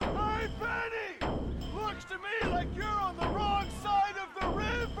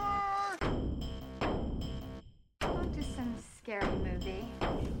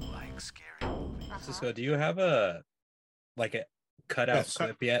Cisco, do you have a cutout Yes.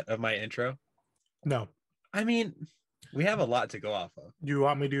 clip yet of my intro? No. I mean, we have a lot to go off of. Do you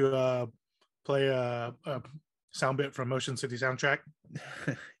want me to play a sound bit from Motion City soundtrack?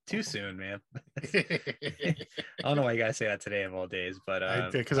 Too soon, man. I don't know why you guys say that today of all days, but I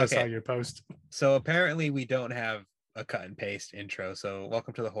did because I saw your post. So apparently we don't have a cut and paste intro. So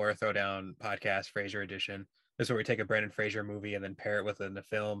welcome to the Horror Throwdown podcast, Fraser edition. This is where we take a Brendan Fraser movie and then pair it with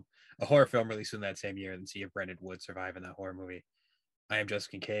a horror film released in that same year, and see if Brendan would survive in that horror movie. I am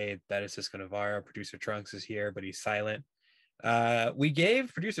Joseph Kincaid. That is Cisco Navarro. Producer Trunks is here, but he's silent. We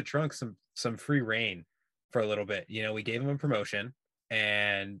gave producer Trunks some free reign for a little bit. You know, we gave him a promotion,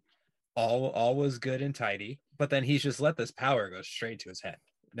 and all was good and tidy. But then he's just let this power go straight to his head.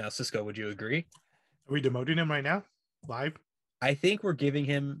 Now, Cisco, would you agree? Are we demoting him right now? Live? I think we're giving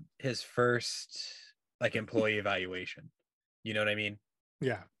him his first employee evaluation. You know what I mean?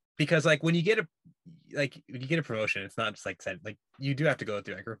 Yeah. Because when you get a promotion, it's not just you do have to go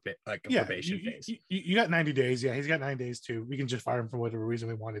through a probation phase. You got 90 days. Yeah, he's got 9 days too. We can just fire him for whatever reason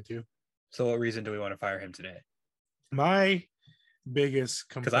we wanted to. So what reason do we want to fire him today? My biggest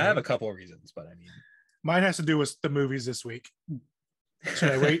complaint, because I have a couple of reasons, but I mean, mine has to do with the movies this week.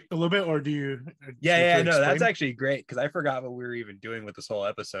 Should I wait a little bit, or do you? Yeah, no, that's actually great because I forgot what we were even doing with this whole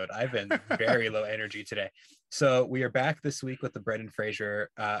episode. I've been very low energy today. So we are back this week with the Brendan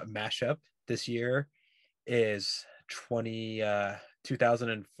Fraser mashup. This year is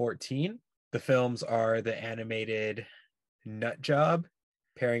 2014. The films are the animated Nut Job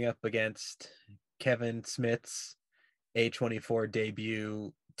pairing up against Kevin Smith's A24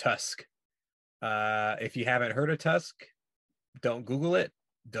 debut Tusk. If you haven't heard of Tusk, don't Google it.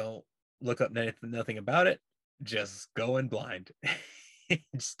 Don't look up nothing about it. Just go in blind.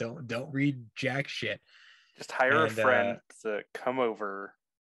 Just don't read jack shit. Just hire a friend to come over,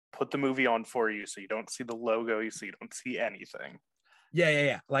 put the movie on for you, so you don't see the logo, so you don't see anything.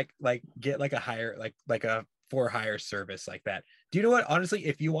 Yeah. Like get a hire a for hire service like that. Do you know what? Honestly,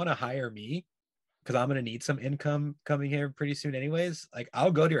 if you want to hire me, because I'm gonna need some income coming here pretty soon, anyways.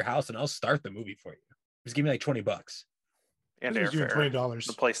 I'll go to your house and I'll start the movie for you. Just give me $20. And airfare. $20.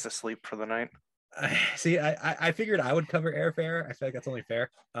 The place to sleep for the night. See, I figured I would cover airfare. I feel like that's only fair.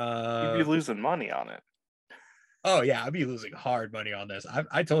 You'd be losing money on it. Oh yeah, I'd be losing hard money on this.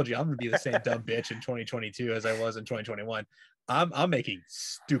 I told you I'm gonna be the same dumb bitch in 2022 as I was in 2021. I'm making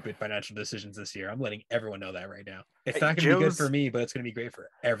stupid financial decisions this year. I'm letting everyone know that right now. It's not gonna be good for me, but it's gonna be great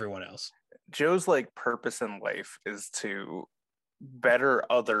for everyone else. Joe's purpose in life is to better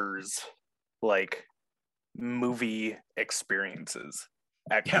others movie experiences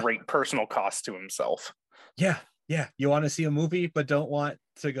at great personal cost to himself. Yeah. You want to see a movie but don't want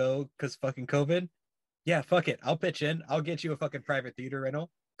to go because fucking COVID? Yeah, fuck it. I'll pitch in. I'll get you a fucking private theater rental.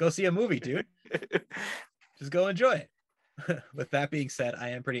 Go see a movie, dude. Just go enjoy it. With that being said, I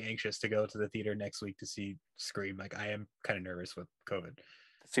am pretty anxious to go to the theater next week to see Scream. I am kind of nervous with COVID.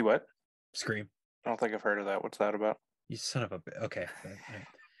 See what? Scream. I don't think I've heard of that. What's that about? You son of a bitch. Okay.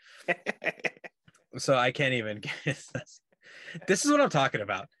 So I can't even guess. This is what I'm talking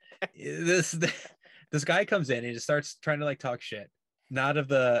about. This guy comes in and he just starts trying to talk shit. Not of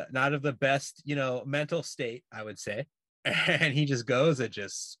the best, mental state, I would say. And he just goes and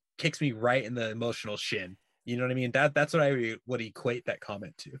just kicks me right in the emotional shin. You know what I mean? That's what I would equate that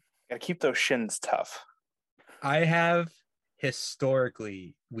comment to. Gotta keep those shins tough. I have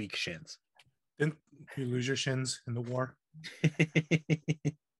historically weak shins. Didn't you lose your shins in the war?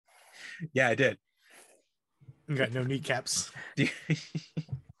 Yeah, I did. You got no kneecaps. Do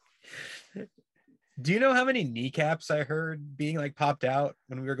you know how many kneecaps I heard being popped out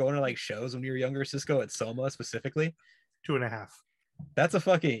when we were going to shows when we were younger, Cisco, at Soma specifically? 2.5. That's a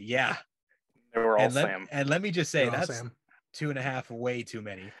fucking yeah. They were all Sam. And let me just say that's 2.5 way too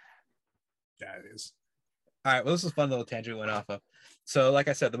many. Yeah, it is. All right, well, this is a fun little tangent we went off of. So, like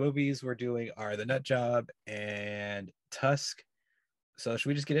I said, the movies we're doing are The Nut Job and Tusk. So, should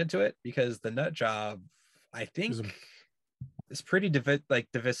we just get into it? Because The Nut Job, I think, is pretty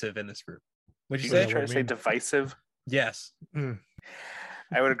divisive in this group. Would you say? Try to say divisive? Yes.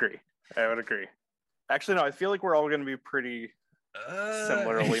 I would agree. Actually, no, I feel like we're all going to be pretty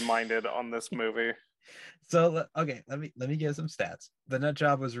similarly minded on this movie. So, okay, let me give some stats. The Nut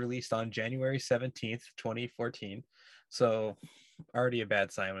Job was released on January 17th, 2014. So, already a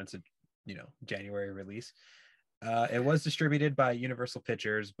bad sign when it's a January release. It was distributed by Universal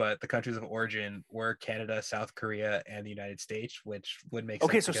Pictures, but the countries of origin were Canada, South Korea, and the United States, which would make sense.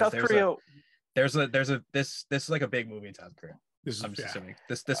 Okay, so South Korea. This is a big movie in South Korea. I'm just assuming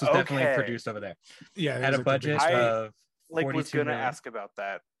this was definitely produced over there. Yeah, had a budget of was going to ask about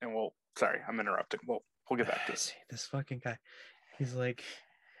that, and we'll Sorry, I'm interrupting. We'll get back to this. This fucking guy. He's like,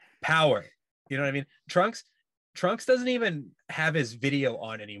 power. You know what I mean? Trunks doesn't even have his video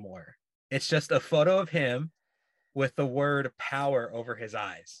on anymore. It's just a photo of him with the word power over his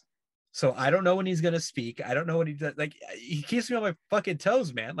eyes. So I don't know when he's gonna speak. I don't know what he does. Like, he keeps me on my fucking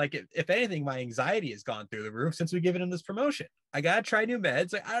toes, man. Like, if anything, my anxiety has gone through the roof since we've given him this promotion. I gotta try new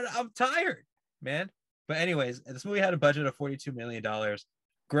meds. Like, I'm tired, man. But anyways, this movie had a budget of $42 million,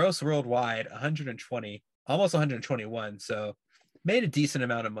 gross worldwide 120, almost 121. So made a decent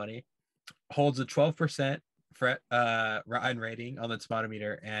amount of money. Holds a 12% Rotten rating on the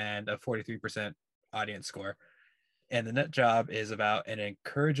Tomatometer and a 43% audience score. And the nut job is about an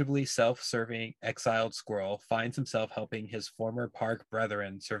incorrigibly self-serving exiled squirrel finds himself helping his former park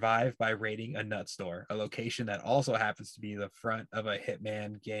brethren survive by raiding a nut store, a location that also happens to be the front of a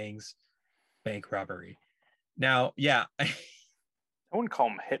hitman gang's bank robbery. Now, yeah. I wouldn't call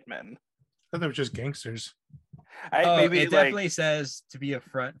them hitmen. I thought they were just gangsters. Maybe it definitely says to be a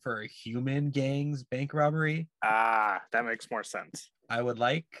front for a human gang's bank robbery. That makes more sense. I would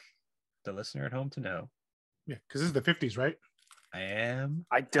like the listener at home to know. Yeah, because this is the 50s, right?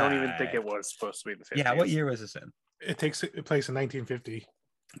 I don't even think it was supposed to be the 50s. Yeah, what year was this in? It takes place in 1950.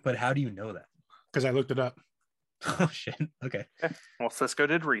 But how do you know that? Because I looked it up. Oh, shit. Okay. Well, Cisco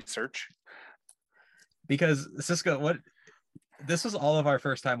did research. Because Cisco, this was all of our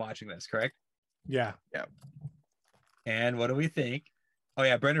first time watching this, correct? Yeah. And what do we think? Oh,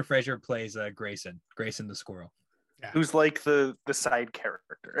 yeah, Brendan Fraser plays Grayson the squirrel. Yeah. Who's like the side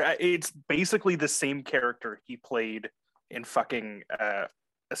character. It's basically the same character he played in fucking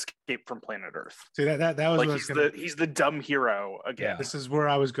Escape from Planet Earth. See, that was like he's the dumb hero again. Yeah. This is where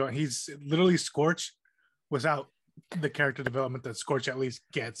I was going. He's literally Scorch without the character development that Scorch at least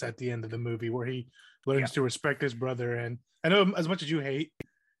gets at the end of the movie, where he learns to respect his brother. And I know as much as you hate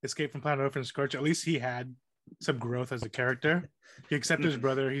Escape from Planet Earth and Scorch, at least he had some growth as a character. He accepted his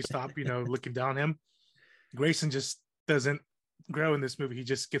brother. He stopped, looking down on him. Grayson just doesn't grow in this movie. He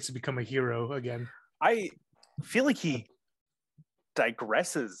just gets to become a hero again. I feel like he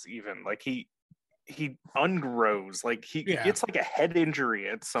digresses even. Like he ungrows. Like he gets like a head injury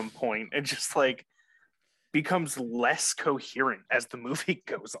at some point and just like becomes less coherent as the movie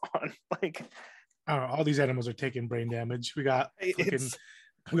goes on. Like, I don't know, all these animals are taking brain damage. We got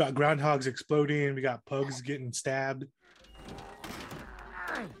groundhogs exploding. We got pugs getting stabbed.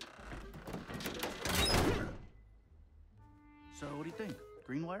 So what do you think?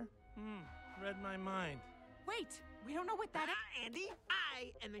 Green wire? Read my mind. Wait, we don't know what that is. Andy,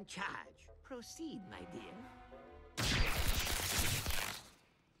 I am in charge. Proceed, my dear.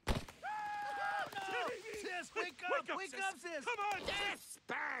 Sis, wake up, sis! Come on!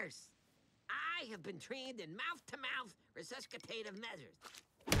 Disperse! I have been trained in mouth-to-mouth resuscitative measures.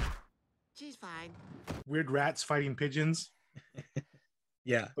 She's fine. Weird rats fighting pigeons.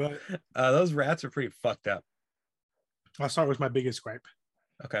 Yeah. But those rats are pretty fucked up. I'll start with my biggest gripe.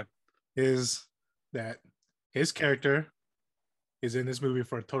 Okay. Is that his character is in this movie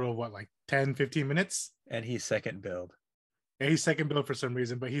for a total of what, like 10, 15 minutes? And he's second build. Yeah, he's second build for some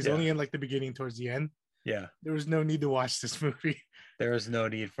reason, but he's only in like the beginning towards the end. Yeah. There was no need to watch this movie. There was no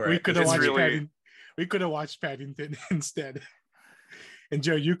need for We it. could have watched We could have watched Paddington instead. And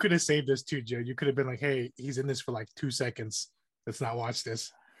Joe, you could have saved us too, Joe. You could have been like, hey, he's in this for like 2 seconds. Let's not watch this.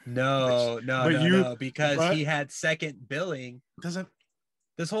 No, because he had second billing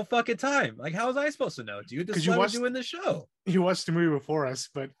this whole fucking time. Like, how was I supposed to know, dude? This is why we're doing the show. You watched the movie before us,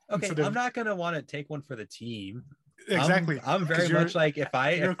 but okay, I'm not gonna want to take one for the team. Exactly. I'm very much like if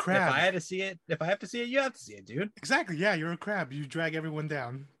I have to see it, you have to see it, dude. Exactly. Yeah, you're a crab. You drag everyone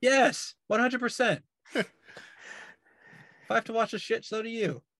down. Yes, 100%. If I have to watch a shit, so do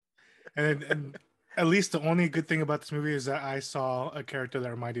you. And at least the only good thing about this movie is that I saw a character that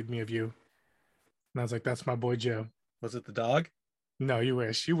reminded me of you. And I was like, that's my boy Joe. Was it the dog? No, you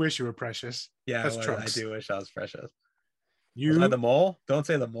wish. You wish you were Precious. Yeah, that's I do wish I was Precious. You was I the mole? Don't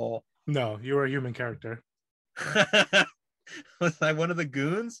say the mole. No, you were a human character. Was I one of the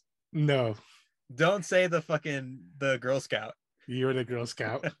goons? No. Don't say the Girl Scout. You were the Girl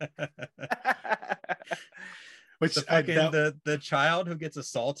Scout. Which the child who gets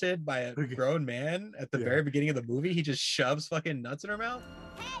assaulted by a grown man at the very beginning of the movie, he just shoves fucking nuts in her mouth.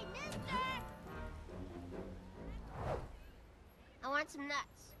 Hey, mister! I want some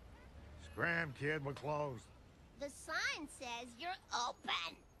nuts. Scram, kid, we're closed. The sign says you're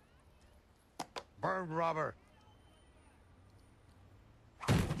open. Bird rubber.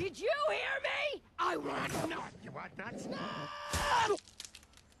 Did you hear me? I want nuts. You want nuts?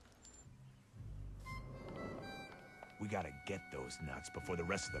 We gotta get those nuts before the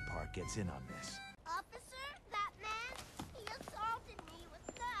rest of the park gets in on this. Officer, that man, he assaulted me with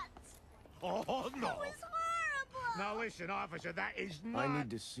nuts. Oh, no. It was horrible. Now listen, officer, that is not... I need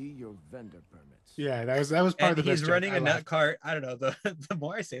to see your vendor permits. Yeah, that was part And of the he's best running joke. a nut cart. I don't know. The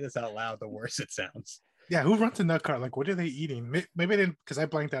more I say this out loud, the worse it sounds. Yeah, who runs a nut cart? Like, what are they eating? Maybe I didn't, because I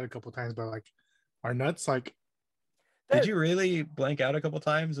blanked out a couple times, but like, are nuts like... Did you really blank out a couple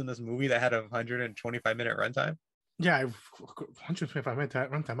times in this movie that had a 125-minute runtime? Yeah,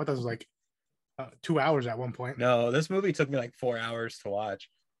 125-minute runtime. I thought it was like 2 hours at one point. No, this movie took me like 4 hours to watch.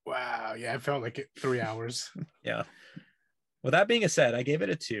 Wow. Yeah, it felt like it 3 hours. Yeah. Well, that being said, I gave it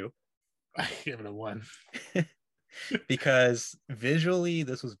a 2. I gave it a 1. Because visually,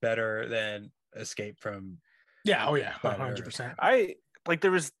 this was better than Escape from... Yeah, oh yeah, Planet 100%. I like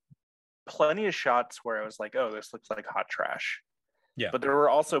there was plenty of shots where I was like, oh, this looks like hot trash. Yeah. But there were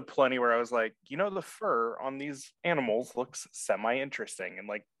also plenty where I was like, you know, the fur on these animals looks semi-interesting and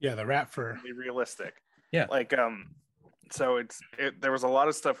like Yeah, the rat fur. really realistic. Yeah. Like so there was a lot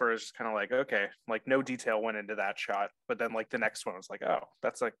of stuff where it's just kind of like, okay, like no detail went into that shot, but then like the next one was like, oh,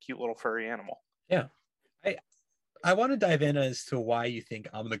 that's a cute little furry animal. Yeah. I want to dive in as to why you think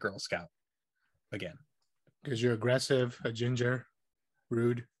I'm the Girl Scout again. Because you're aggressive, a ginger,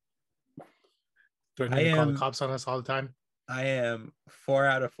 rude, threatening to call the cops on us all the time. I am 4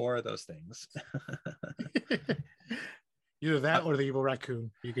 out of 4 of those things. Either that or the evil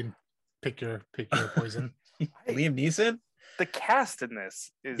raccoon. You can pick your poison. Liam Neeson? The cast in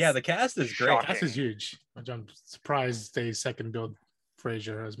this is the cast is great. shocking. Cast is huge. I'm surprised they second build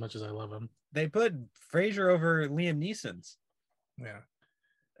Fraser as much as I love him. They put Fraser over Liam Neeson's. Yeah.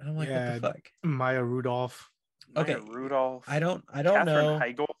 And I'm like, what the fuck? Maya Rudolph. Okay. Rudolph. I don't Catherine know.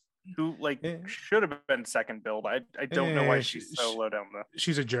 Heigl, who like should have been second build. I don't know why she's so low down the.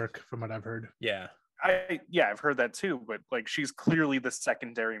 She's a jerk, from what I've heard. Yeah. I've heard that too, but like she's clearly the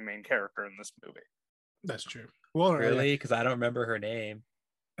secondary main character in this movie. That's true. Well, really? Because I don't remember her name.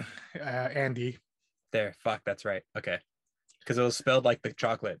 Andy. There. Fuck. That's right. Okay. Because it was spelled like the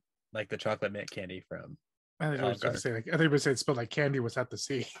chocolate mint candy from. I think I was going to say, I think it spelled like candy was at the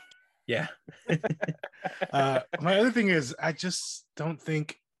sea. Yeah. My other thing is, I just don't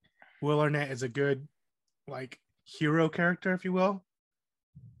think Will Arnett is a good like hero character, if you will.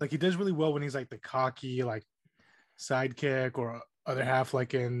 Like he does really well when he's like the cocky like sidekick, or other half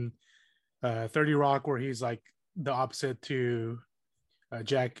like in 30 Rock, where he's like the opposite to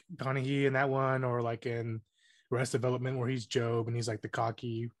Jack Donaghy in that one, or like in Arrested Development where he's Job and he's like the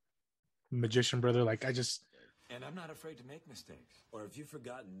cocky magician brother. Like I just... And I'm not afraid to make mistakes. Or have you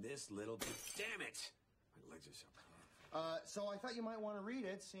forgotten this little... Damn it! My legs are so... So I thought you might want to read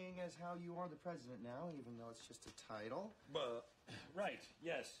it, seeing as how you are the president now, even though it's just a title. Right,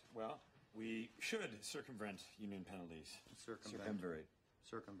 yes. Well, we should circumvent union penalties.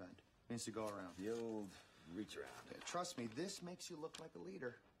 Circumvent. Means to go around. The old reach around. Yeah, trust me, this makes you look like a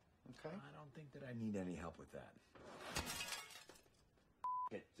leader. Okay? I don't think that I need any help with that.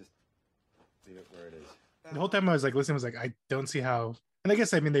 Okay, just leave it where it is. The whole time I was like listening, I was like, I don't see how. And I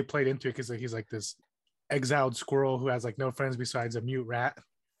guess they played into it because like, he's like this exiled squirrel who has like no friends besides a mute rat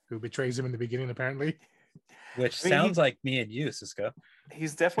who betrays him in the beginning, apparently. Which sounds like me and you, Cisco.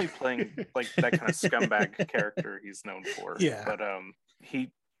 He's definitely playing like that kind of scumbag character he's known for. Yeah. But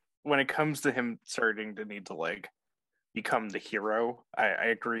when it comes to him starting to need to like become the hero, I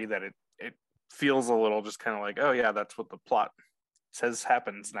agree that it feels a little just kind of like, oh yeah, that's what the plot says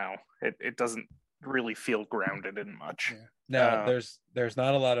happens now. It doesn't really feel grounded in much. No, there's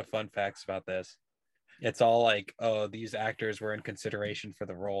not a lot of fun facts about this. It's all like, oh, these actors were in consideration for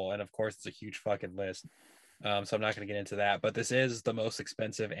the role, and of course it's a huge fucking list. So I'm not going to get into that, but this is the most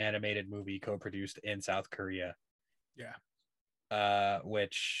expensive animated movie co-produced in South Korea. Yeah.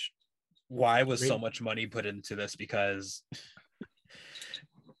 Why was so much money put into this? Because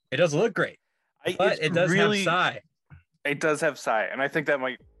it doesn't look great, but it does have Psy. It does have Psy, and I think that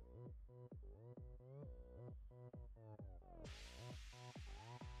might.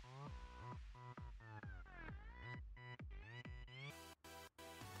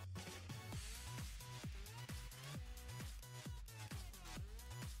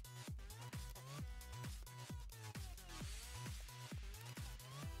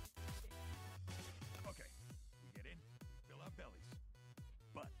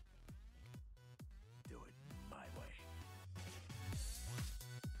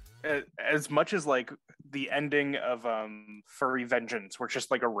 As much as like the ending of Furry Vengeance, where it's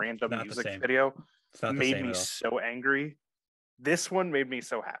just like a random music video, made me so angry. This one made me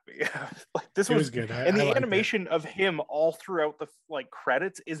so happy. Like this It was was good. and the I liked it. animation of him all throughout the like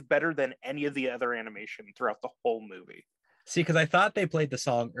credits is better than any of the other animation throughout the whole movie. See, because I thought they played the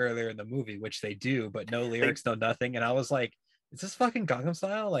song earlier in the movie, which they do, but no lyrics, no nothing. And I was like, is this fucking Gangnam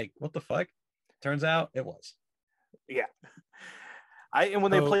Style? Like, what the fuck? Turns out it was. Yeah. And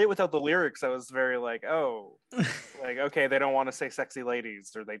when they play it without the lyrics, I was very like, oh, like, okay, they don't want to say sexy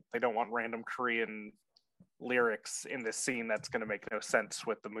ladies, or they don't want random Korean lyrics in this scene that's going to make no sense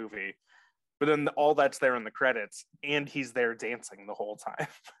with the movie. But then all that's there in the credits, and he's there dancing the whole time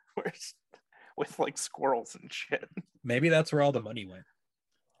with like squirrels and shit. Maybe that's where all the money went.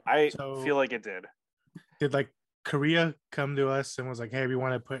 I feel like it did. Did like Korea come to us and was like, hey, we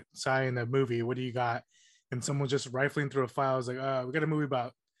want to put Psy in the movie. What do you got? And someone just rifling through a file was like, we got a movie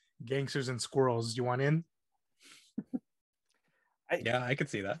about gangsters and squirrels. Do you want in? Yeah, I could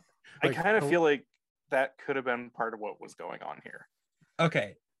see that. I kind of feel like that could have been part of what was going on here.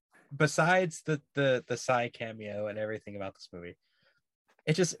 Okay. Besides the Psy cameo and everything about this movie,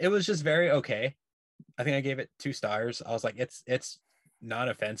 it was just very okay. I think I gave it 2 stars. I was like, it's not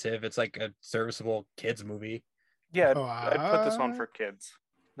offensive. It's like a serviceable kids movie. Yeah, I'd put this on for kids.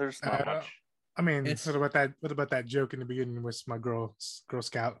 There's not much. I mean, what about that joke in the beginning with my Girl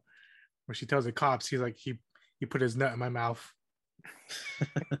Scout, where she tells the cops he's like he put his nut in my mouth.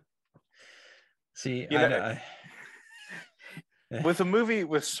 See, with a movie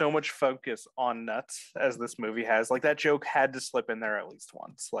with so much focus on nuts as this movie has, like that joke had to slip in there at least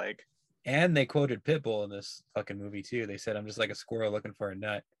once. Like, and they quoted Pitbull in this fucking movie too. They said, "I'm just like a squirrel looking for a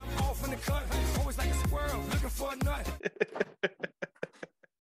nut." Off in the cut, always like a squirrel looking for a nut.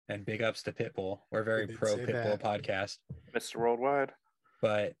 And big ups to Pitbull. We're very pro Pitbull podcast, Mr. Worldwide.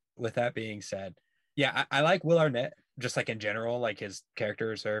 But with that being said, yeah, I like Will Arnett. Just like in general, like his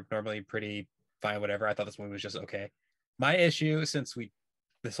characters are normally pretty fine. Whatever. I thought this movie was just okay. My issue, since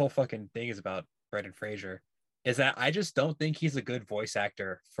this whole fucking thing is about Brendan Fraser, is that I just don't think he's a good voice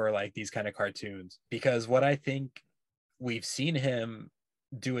actor for like these kind of cartoons. Because what I think we've seen him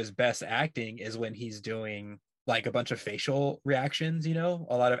do his best acting is when he's doing like a bunch of facial reactions, a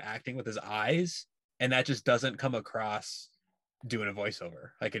lot of acting with his eyes, and that just doesn't come across doing a voiceover.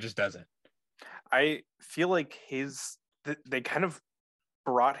 Like it just doesn't. I feel like they kind of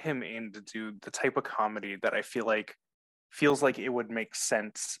brought him in to do the type of comedy that I feel like feels like it would make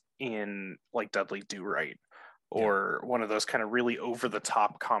sense in like Dudley Do Right or one of those kind of really over the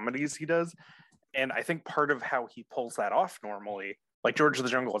top comedies he does. And I think part of how he pulls that off normally, like George of the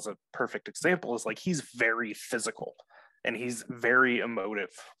Jungle is a perfect example, is like he's very physical and he's very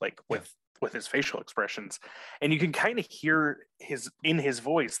emotive, like with his facial expressions. And you can kind of hear in his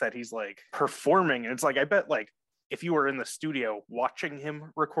voice that he's like performing. And it's like, I bet like if you were in the studio watching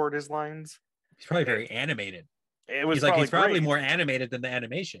him record his lines, he's probably very animated. He's probably more animated than the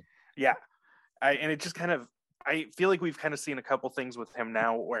animation. Yeah. And it just kind of, I feel like we've kind of seen a couple things with him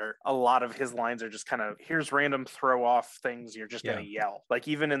now where a lot of his lines are just kind of, here's random throw off things you're just going to yell. Like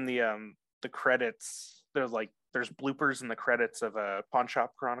even in the credits, there's bloopers in the credits of Pawn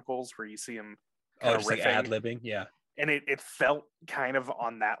Shop Chronicles where you see him kind of just like ad-libbing. Yeah. And it felt kind of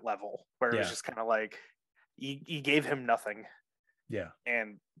on that level where it was just kind of like, he gave him nothing. Yeah.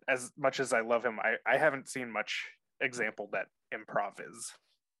 And as much as I love him, I haven't seen much example that improv is.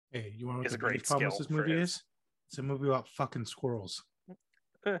 Hey, you want is to a great skill skill this movie is? It's a movie about fucking squirrels.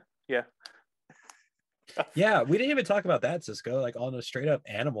 Yeah. Yeah, we didn't even talk about that, Cisco, like on a straight up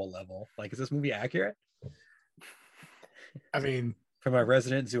animal level. Like, is this movie accurate? I mean, from our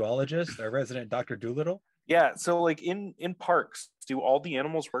resident zoologist, our resident Dr. Doolittle? Yeah, so like in parks, do all the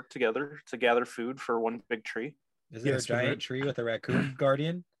animals work together to gather food for one big tree? Is there a giant tree with a raccoon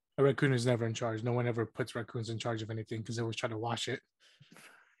guardian? A raccoon is never in charge. No one ever puts raccoons in charge of anything because they always try to wash it.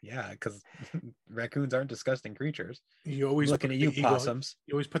 Yeah, because raccoons aren't disgusting creatures. You always looking at you, possums.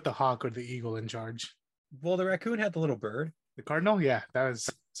 You always put the hawk or the eagle in charge. Well, the raccoon had the little bird. The cardinal, yeah, that was.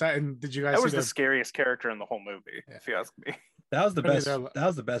 And did you guys? That was the scariest character in the whole movie, if you ask me. That was the best. That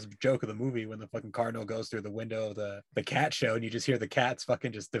was the best joke of the movie when the fucking cardinal goes through the window of the cat show, and you just hear the cats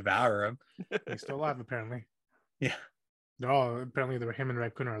fucking just devour him. He's still alive, apparently. Yeah. No, apparently him and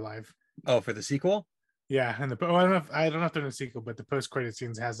raccoon are alive. Oh, for the sequel? Yeah, and I don't know if they're in the sequel, but the post-credit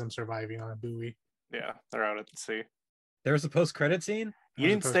scenes has them surviving on a buoy. Yeah, they're out at the sea. There was a post-credit scene? You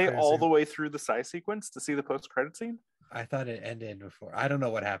didn't stay all the way through the Psy sequence to see the post-credit scene? I thought it ended before. I don't know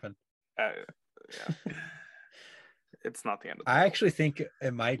what happened. Yeah. It's not the end of the I actually think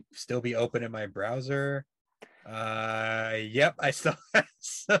it might still be open in my browser. Yep, I still have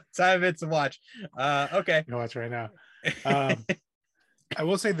some time to watch. Okay. I'll watch right now. I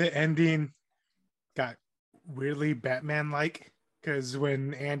will say the ending got weirdly Batman-like, because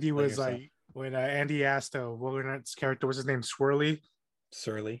when Andy was like, when Andy asked Walrus's character, what's his name, Surly.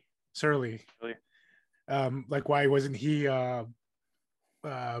 Like why wasn't he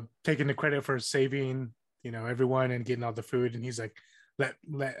taking the credit for saving everyone and getting all the food, and he's like, let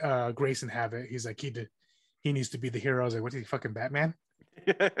Grayson have it. He's like, he needs to be the hero. I was like, what is he, fucking Batman?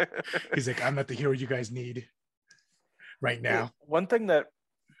 He's like, I'm not the hero you guys need right now. One thing that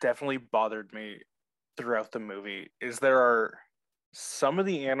definitely bothered me throughout the movie is there are some of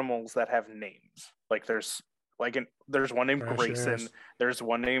the animals that have names. Like there's one named Grayson, there's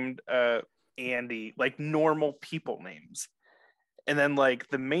one named Andy, like normal people names. And then like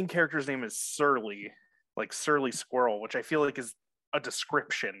the main character's name is Surly, like Surly Squirrel, which I feel like is a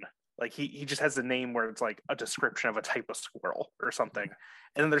description. Like he just has a name where it's like a description of a type of squirrel or something.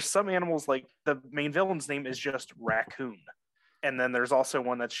 And then there's some animals, like the main villain's name is just Raccoon. And then there's also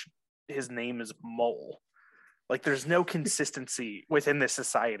one that's his name is Mole. Like there's no consistency within this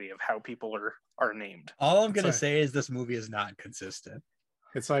society of how people are named. All I'm gonna say is this movie is not consistent.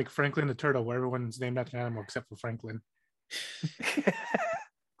 It's like Franklin the Turtle, where everyone's named after an animal except for Franklin.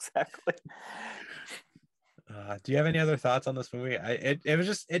 Exactly. Do you have any other thoughts on this movie?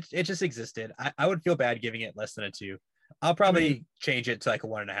 It just existed. I would feel bad giving it less than a 2. I'll probably change it to like a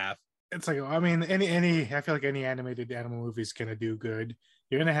 1.5. It's like, I mean, I feel like any animated animal movie is gonna do good.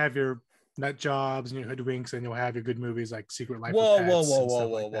 You're gonna have your nut jobs and your hoodwinks, and you'll have your good movies like Secret Life of Pets.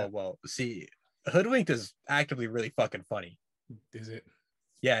 Whoa. See, Hoodwinked is actively really fucking funny. Is it?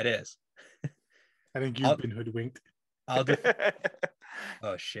 Yeah, it is. I think you've been hoodwinked. I'll do.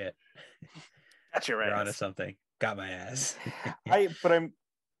 Oh shit. Got your ass. You're onto something. Got my ass.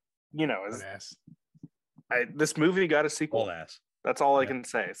 This movie got a sequel. Old ass. That's all I can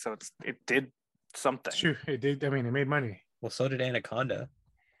say. So it did something. Sure, it did. I mean, it made money. Well, so did Anaconda.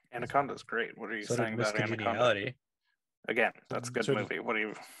 Anaconda's great. What are you so saying about Anaconda? Again, that's a good movie. What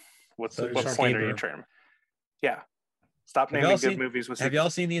point are you trying to? Yeah. Stop naming good movies with sequels. Have y'all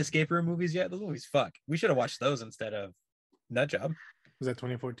seen the Escape Room movies yet? Those movies fuck. We should have watched those instead of Nut Job. Was that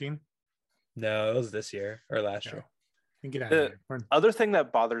 2014? No, it was this year or last year. Get out of here. Other thing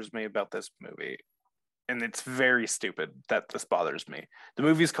that bothers me about this movie, and it's very stupid that this bothers me. The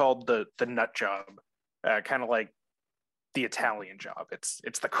movie's called the Nut Job, kind of like the Italian Job. It's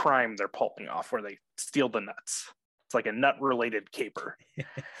the crime they're pulling off where they steal the nuts. It's like a nut-related caper.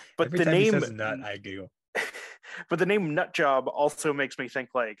 But Every the time name he says nut, I giggle. But the name Nut Job also makes me think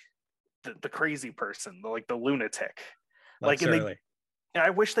like the crazy person, the lunatic. And I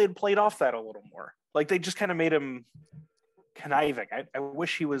wish they'd played off that a little more. Like they just kind of made him conniving. I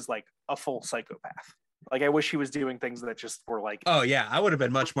wish he was like a full psychopath. Like I wish he was doing things that just were like. Oh yeah, I would have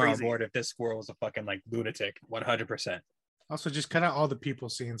been much more on board if this squirrel was a fucking like lunatic, 100%. Also, just cut out all the people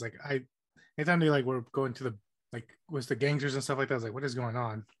scenes. Like anytime they like were going to the was the gangsters and stuff like that. I was like, what is going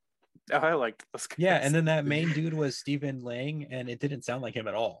on? Oh, I liked those guys. Yeah, and then that main dude was Stephen Lang, and it didn't sound like him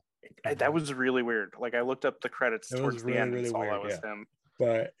at all. That was really weird. Like I looked up the credits towards the end and saw that was him.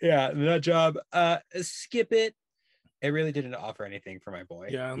 But yeah, Nut Job. Skip it. It really didn't offer anything for my boy.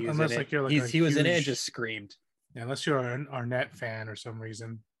 Yeah, unless like you're like he was in it and just screamed. Yeah, unless you're an Arnett fan or some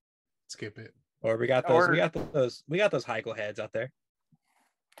reason, skip it. Or we got those Heigl heads out there.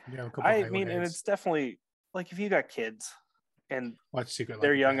 Yeah, I mean, and it's definitely like if you got kids and watch Secret Life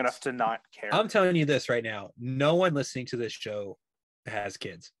they're young enough to not care. I'm telling you this right now. No one listening to this show has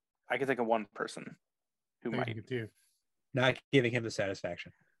kids. I can think of one person who might. Not giving him the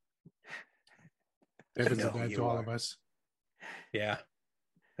satisfaction. David's a dad to all of us. Yeah,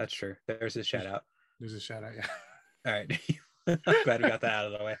 that's true. There's a shout out. There's a shout out, yeah. All right. I'm glad we got that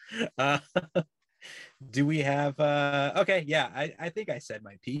out of the way. Do we have okay, yeah, I think I said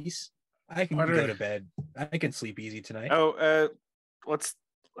my piece. I can go to bed. I can sleep easy tonight. I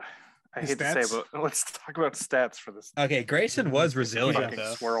hate to say, but let's talk about stats for this. Okay, Grayson was resilient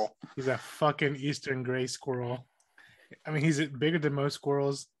though. Squirrel. He's a fucking Eastern gray squirrel. I mean, he's bigger than most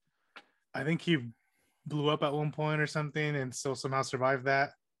squirrels. I think he blew up at one point or something and still somehow survived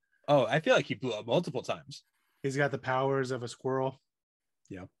that. Oh, I feel like he blew up multiple times. He's got the powers of a squirrel.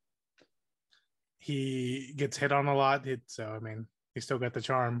 Yeah. He gets hit on a lot, so I mean, he's still got the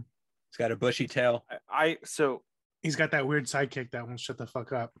charm. He's got a bushy tail. He's got that weird sidekick that won't shut the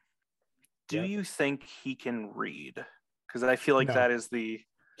fuck up. Do you think he can read? Because I feel like that is the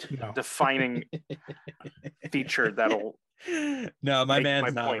defining feature that'll. No, my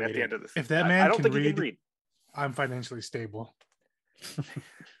man's not reading. At the end of this. If that man I don't can think read, he can read. I'm financially stable.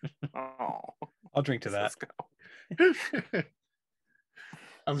 Oh, I'll drink to that. Let's go.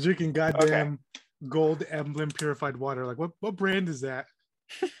 I'm drinking goddamn Gold Emblem purified water. Like, what brand is that?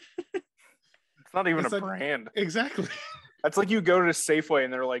 It's not even It's a like- brand. Exactly. That's like you go to Safeway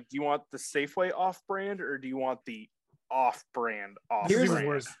and they're like, "Do you want the Safeway off-brand or do you want the off-brand This is off-brand?" even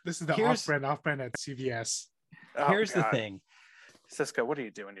worse. This is the off-brand at CVS. Oh, Here's the God. thing. Cisco, what are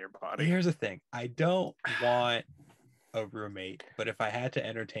you doing to your body? Here's the thing. I don't want a roommate, but if I had to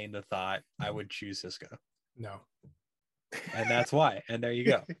entertain the thought, I would choose Cisco. No. And that's why. And there you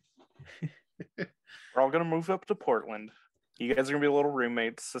go. We're all gonna move up to Portland. You guys are gonna be little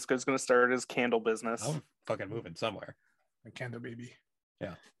roommates. Cisco's gonna start his candle business. I'm fucking moving somewhere. A candle baby.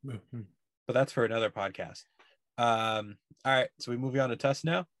 Yeah. Mm-hmm. But that's for another podcast. All right. So we move on to Tusk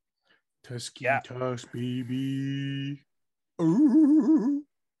now. Tusk baby. Ooh.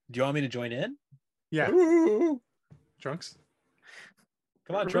 Do you want me to join in? Yeah. Ooh. Trunks.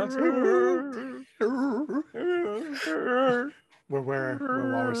 Come on, Trunks. Where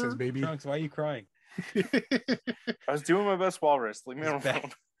Walrus is, baby. Trunks, why are you crying? I was doing my best, Walrus. Leave me alone.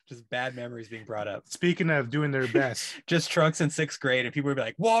 Just bad memories being brought up. Speaking of doing their best. Just Trunks in 6th grade, and people would be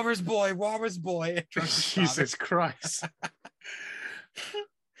like, Walrus boy, Walrus boy. Jesus Christ.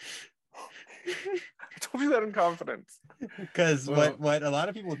 I told you that in confidence. Because what a lot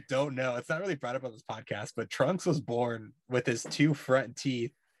of people don't know, it's not really brought up on this podcast, but Trunks was born with his 2 front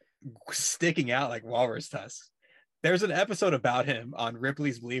teeth sticking out like walrus tusks. There's an episode about him on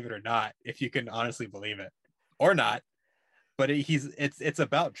Ripley's Believe It or Not, if you can honestly believe it or not. But it's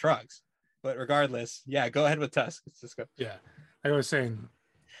about Trunks. But regardless, yeah, go ahead with Tusk. Let's just go. Yeah, like I was saying,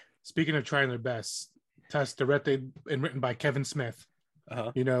 speaking of trying their best, Tusk, directed and written by Kevin Smith.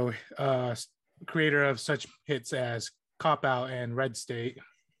 Uh-huh. You know, creator of such hits as Cop Out and Red State.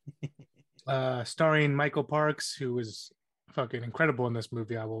 Starring Michael Parks, who was fucking incredible in this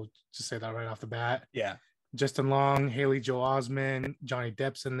movie. I will just say that right off the bat. Yeah. Justin Long, Haley Joel Osment, Johnny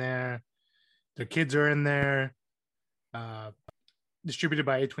Depp's in there. Their kids are in there. Distributed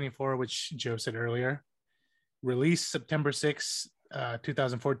by A24, which Joe said earlier. Released September 6,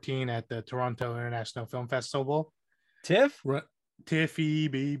 2014 at the Toronto International Film Festival. Tiff?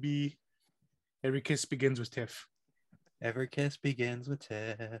 Tiffy, baby. Every kiss begins with Tiff. Every kiss begins with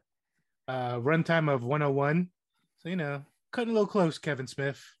Tiff. Runtime of 101. So, you know, cutting a little close, Kevin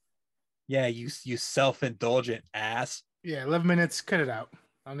Smith. Yeah, you self-indulgent ass. Yeah, 11 minutes. Cut it out.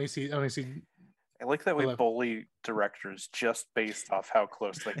 I only see. I like that we bully directors just based off how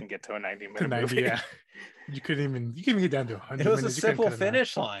close they can get to a 90-minute movie. Yeah, you couldn't even get down to 100. It was minutes. A simple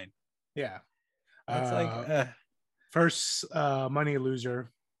finish line. Yeah, it's like first money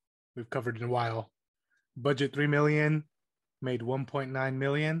loser we've covered in a while. Budget $3 million, made $1.9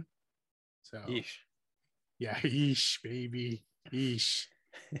 million. So, yeesh. Yeah, yeesh, baby, yeesh.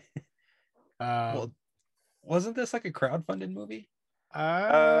 Well, wasn't this like a crowdfunded movie?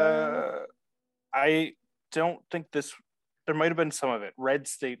 I don't think this. There might have been some of it. Red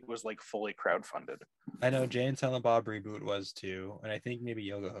State was like fully crowdfunded. I know Jay and Silent Bob Reboot was too, and I think maybe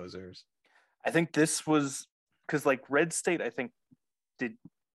Yoga Hosers. I think this was because like Red State, I think did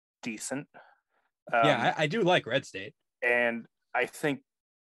decent. Yeah, I do like Red State, and I think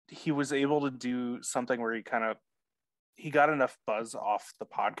he was able to do something where he got enough buzz off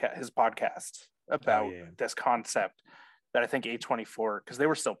his podcast about this concept that I think A24, because they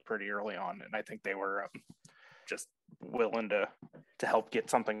were still pretty early on, and I think they were just willing to help get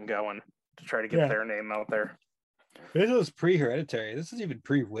something going to try to get their name out there. This was pre-Hereditary. This is even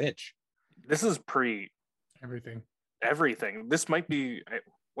pre-Witch. This is everything. This might be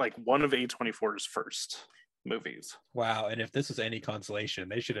like one of A24's first movies. Wow. And if this was any consolation,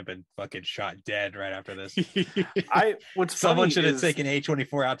 they should have been fucking shot dead right after this. Someone should have taken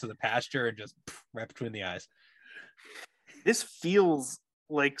A24 out to the pasture and just right between the eyes. This feels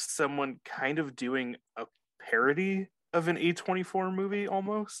like someone kind of doing a parody of an A24 movie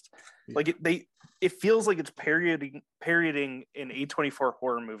almost. Yeah. Like it feels like it's parodying an A24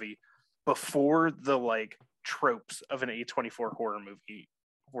 horror movie before the like tropes of an A24 horror movie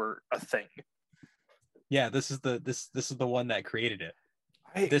were a thing. Yeah, this is the one that created it.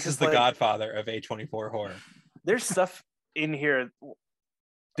 Right, this is the godfather of A24 horror. There's stuff in here.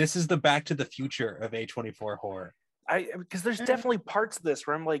 This is the Back to the Future of A24 horror. Because there's definitely parts of this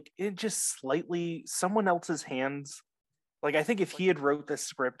where I'm like, it just slightly someone else's hands. Like, I think if he had wrote this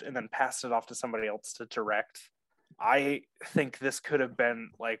script and then passed it off to somebody else to direct, I think this could have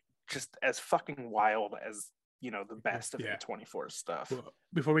been like just as fucking wild as, you know, the best of A24 stuff. Well,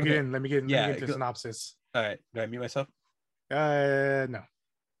 before we get in, let me get into the synopsis. All right. Do I mute myself? No.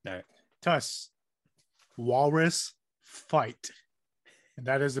 All right. Tusk, Walrus, Fight. And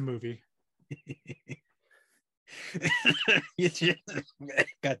that is the movie.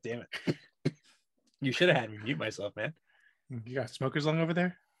 God damn it. You should have had me mute myself, man. You got smokers lung over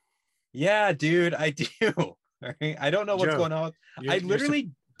there? Yeah, dude, I do. All right? I don't know what's Joe, going on. I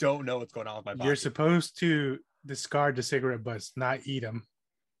literally don't know what's going on with my body. You're supposed to discard the cigarette butts, not eat them.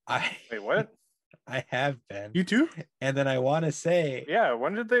 Wait, what? I have been. You too? And then I want to say, yeah.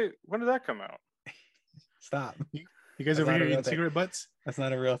 When did that come out? Stop. You guys over here eating cigarette butts? That's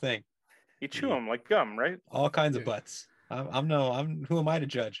not a real thing. You chew them like gum, right? All kinds of butts. I'm who am I to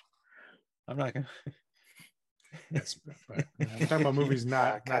judge? I'm not gonna. Yes, but I'm talking about movies,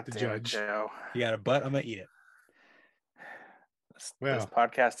 not the judge. You got a butt, I'm gonna eat it. This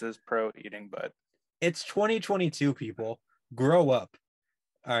podcast is pro eating butt. It's 2022, people. Grow up.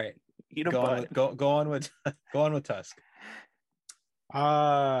 All right. Eat a go butt. Go on with Tusk.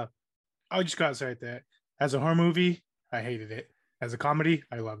 I'll just go outside that. As a horror movie, I hated it. As a comedy,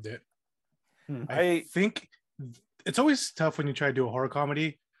 I loved it. I think it's always tough when you try to do a horror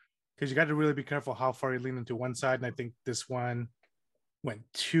comedy because you got to really be careful how far you lean into one side. And I think this one went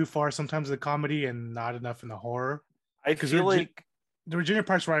too far sometimes in the comedy and not enough in the horror. I feel like there were junior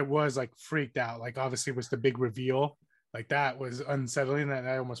parts where I was like freaked out. Like obviously it was the big reveal. Like that was unsettling and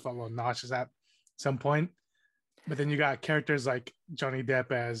I almost felt a little nauseous at some point. But then you got characters like Johnny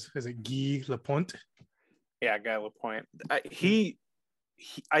Depp as is it Guy Lapointe? Yeah, Guy Lapointe.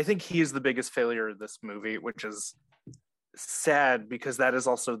 I think he is the biggest failure of this movie, which is sad because that is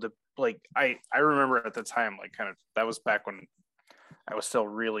also I remember at the time, like kind of that was back when I was still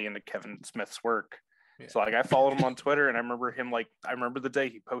really into Kevin Smith's work. Yeah. So like I followed him on Twitter and I remember the day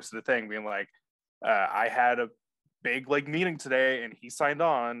he posted a thing being like, I had a big like meeting today and he signed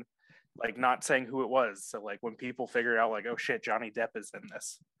on, like not saying who it was. So like when people figured out like, oh shit, Johnny Depp is in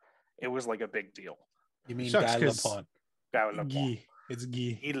this, it was like a big deal. You mean Guy Lapointe? Guy Lapointe. It's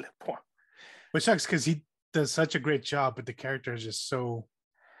Guy. Guy Lapointe. Which sucks because he does such a great job, but the character is just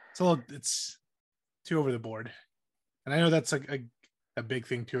it's too over the board. And I know that's like a big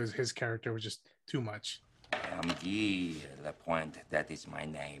thing too, is his character was just too much. I'm Guy Lapointe. That is my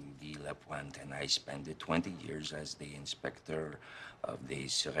name, Guy Lapointe, and I spent 20 years as the inspector of the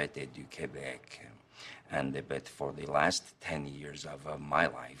Sûreté du Québec. But for the last 10 years of my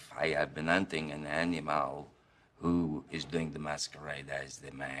life, I have been hunting an animal who is doing the masquerade as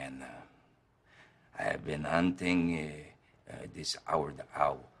the man. I have been hunting this Howard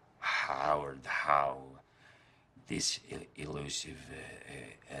Howe, this elusive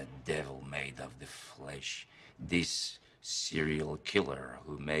devil made of the flesh, this serial killer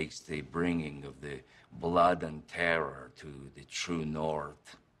who makes the bringing of the blood and terror to the true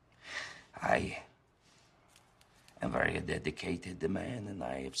north. I am very dedicated man, and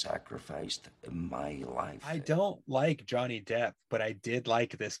I have sacrificed my life. I don't like Johnny Depp, but I did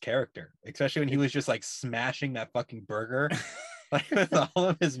like this character, especially when he was just like smashing that fucking burger like with all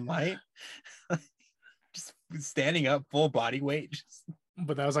of his might. Just standing up full body weight.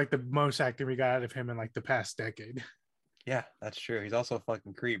 But that was like the most acting we got out of him in like the past decade. Yeah, that's true. He's also a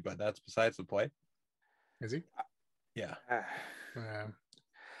fucking creep, but that's besides the point. Is he? Yeah.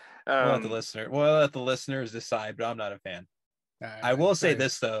 We'll let the listeners decide, but I'm not a fan. I will say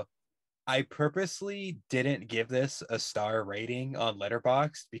this though. I purposely didn't give this a star rating on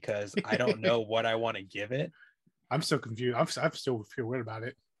Letterboxd because I don't know what I want to give it. I'm so confused. I still feel weird about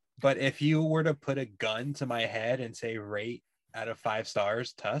it. But if you were to put a gun to my head and say rate out of 5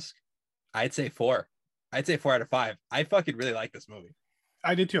 stars Tusk, I'd say 4. I'd say 4 out of 5. I fucking really like this movie.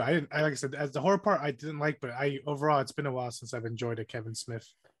 I did too. I like I said, as the horror part, I didn't like, but overall, it's been a while since I've enjoyed a Kevin Smith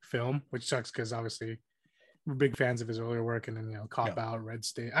film, which sucks because obviously we're big fans of his earlier work, and then Cop Out, Red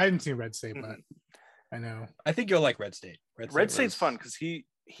State. I haven't seen Red State, but I know. I think you'll like Red State. Red State's fun because he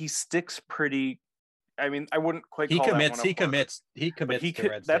sticks pretty. I mean, I wouldn't quite. He commits to Red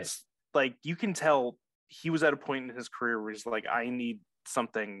State. That's like you can tell he was at a point in his career where he's like, I need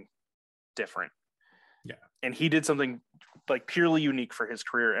something different. Yeah, and he did something like purely unique for his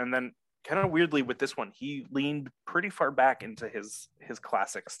career, and then kind of weirdly with this one, he leaned pretty far back into his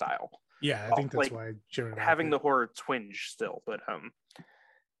classic style. Yeah, I think that's why having the horror twinge still. But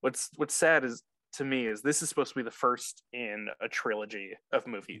what's sad is to me is this is supposed to be the first in a trilogy of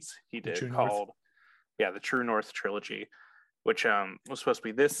movies he did called the True North trilogy, which was supposed to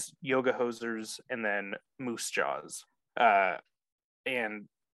be this, Yoga Hosers, and then Moose Jaws. And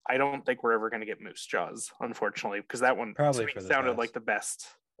I don't think we're ever going to get Moose Jaws, unfortunately, because that one probably sounded like the best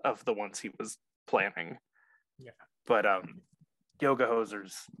of the ones he was planning. Yeah. But Yoga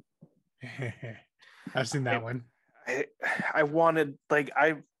Hosers. I've seen that one. I wanted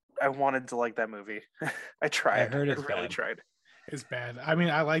to like that movie. I tried. I heard it really tried. It's bad. I mean,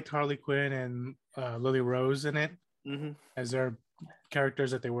 I liked Harley Quinn and Lily Rose in it as their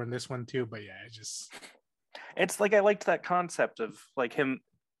characters that they were in this one too. But yeah, it's like I liked that concept of like him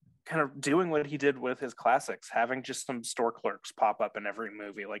kind of doing what he did with his classics, having just some store clerks pop up in every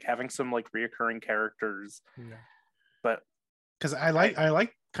movie, like having some like reoccurring characters. Yeah. But because I like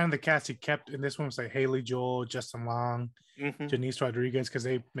kind of the cast he kept in this one was like Haley Joel, Justin Long, Janice Rodriguez, because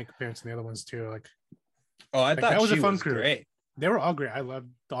they make appearance in the other ones too. Like, I thought that was a fun crew. Great. They were all great. I loved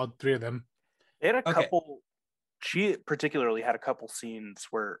all three of them. They had a couple. She particularly had a couple scenes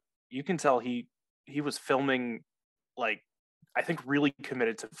where you can tell he was filming, like, I think really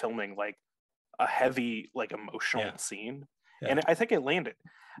committed to filming like a heavy, like emotional scene, and I think it landed.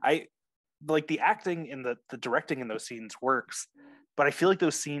 I like the acting and the directing in those scenes works, but I feel like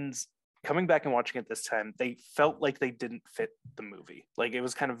those scenes, coming back and watching it this time, they felt like they didn't fit the movie. Like it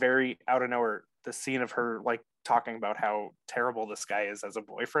was kind of very out of nowhere. The scene of her like talking about how terrible this guy is as a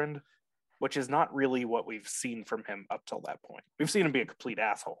boyfriend, which is not really what we've seen from him up till that point. We've seen him be a complete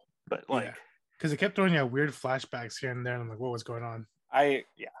asshole, but like, because it kept throwing out weird flashbacks here and there, and I'm like, what was going on?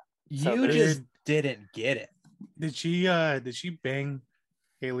 You just didn't get it. Did she bang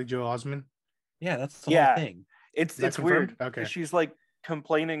Haley Joel Osment? Yeah, that's the whole thing. It's weird. Okay, she's like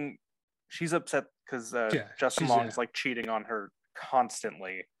complaining. She's upset because Justin Long is like cheating on her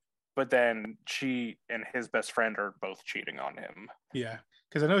constantly, but then she and his best friend are both cheating on him. Yeah,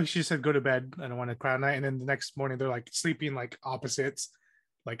 because I know she said go to bed. I don't want to cry at night, and then the next morning they're like sleeping like opposites,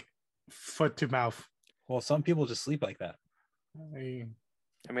 like foot to mouth. Well, some people just sleep like that.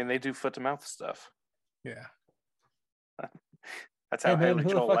 I mean, they do foot to mouth stuff. Yeah. That's how Haley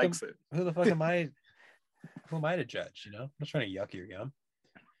Joel likes it. Who the fuck am I? Who am I to judge? You know, I'm not trying to yuck your gum.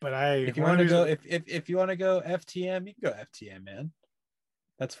 But if you want to go, if you want to go FTM, you can go FTM, man.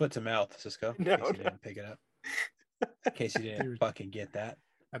 That's foot to mouth, Cisco. In case you didn't pick it up. In case you didn't fucking get that.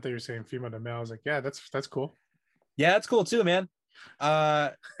 I thought you were saying female to male. I was like, yeah, that's cool. Yeah, that's cool too, man.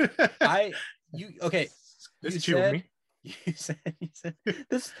 You said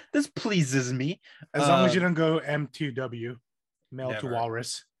this pleases me. As long as you don't go M2W, male to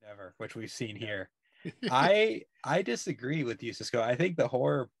walrus. Never, which we've seen here. I disagree with you, Cisco. I think the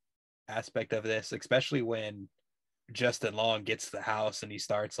horror aspect of this, especially when Justin Long gets to the house and he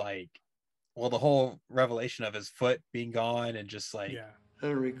starts like, the whole revelation of his foot being gone and just like,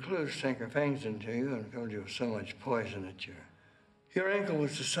 little recluse sank her fangs into you and filled you with so much poison that your ankle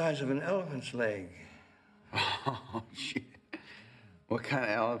was the size of an elephant's leg. Oh, shit. What kind of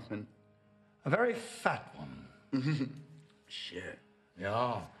elephant? A very fat one. Shit.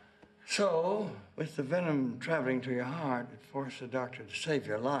 Yeah. So, with the venom traveling to your heart, it forced the doctor to save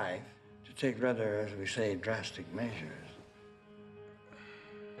your life, to take rather, as we say, drastic measures.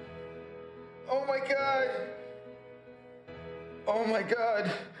 Oh my God. Oh my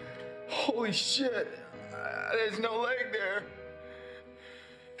God. Holy shit. There's no leg there.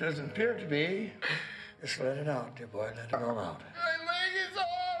 Doesn't appear to be. Just let it out, dear boy. Let it all out. My leg is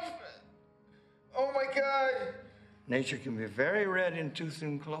off. Oh my God. Nature can be very red in tooth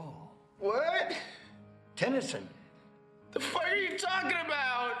and claw. What? Tennyson. The fuck are you talking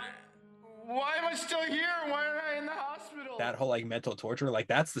about? Why am I still here? Why am I in the hospital? That whole like mental torture, like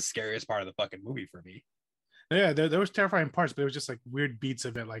that's the scariest part of the fucking movie for me. Yeah, there was terrifying parts, but it was just like weird beats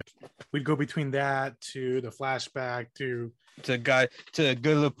of it. Like we'd go between that to the flashback to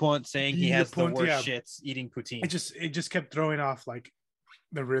Le Point saying he has the worst shits eating poutine. It just kept throwing off like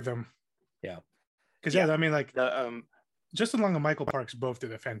the rhythm. Yeah, because I mean like Justin Long and Michael Parks both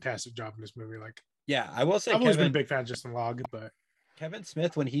did a fantastic job in this movie. Like, yeah, I will say I've always been a big fan of Justin Long, but Kevin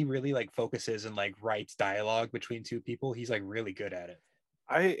Smith, when he really like focuses and like writes dialogue between two people, he's like really good at it.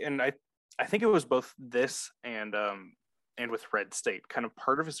 I think it was both this and with Red State, kind of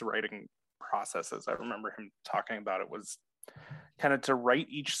part of his writing processes. I remember him talking about it was kind of to write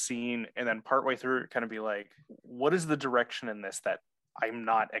each scene and then partway through kind of be like, what is the direction in this that I'm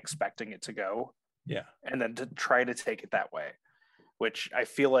not expecting it to go? Yeah. And then to try to take it that way, which I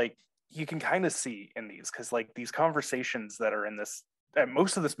feel like you can kind of see in these, because like these conversations that are in this,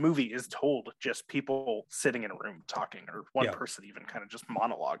 most of this movie is told just people sitting in a room talking, or one person even kind of just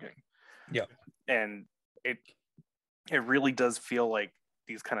monologuing. Yeah. And it really does feel like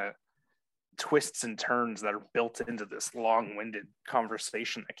these kind of twists and turns that are built into this long-winded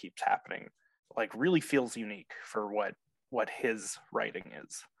conversation that keeps happening, like really feels unique for what his writing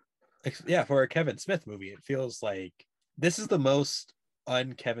is. Yeah, for a Kevin Smith movie, it feels like this is the most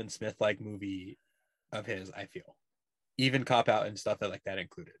un-Kevin Smith-like movie of his, I feel. Even Cop Out and stuff like that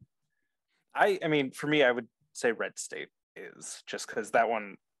included. I mean, for me, I would say Red State is, just because that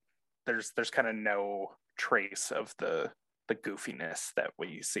one, there's kind of no trace of the goofiness that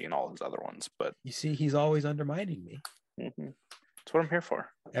we see in all his other ones. But you see, he's always undermining me. Mm-hmm. That's what I'm here for.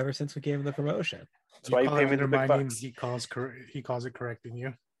 Ever since we gave him the promotion. That's why you pay me the big bucks. He calls it correcting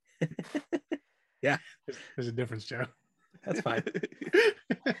you. Yeah, there's a difference, Joe. That's fine.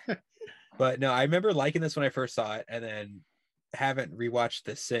 But no, I remember liking this when I first saw it, and then haven't rewatched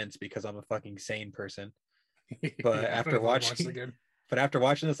this since because I'm a fucking sane person. But after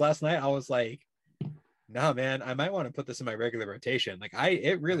watching this last night, I was like, no, man, I might want to put this in my regular rotation. Like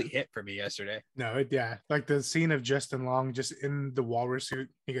it really hit for me yesterday. No, like the scene of Justin Long just in the walrus suit,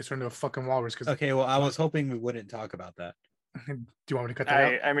 he gets turned into a fucking walrus. Okay, well, I was hoping we wouldn't talk about that. Do you want me to cut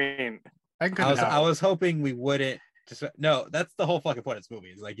that out? I mean, I can cut it out. I was hoping we wouldn't. No, that's the whole fucking point of this movie.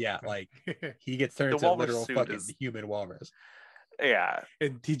 It's like, yeah, like he gets turned into a literal fucking human walrus. Yeah,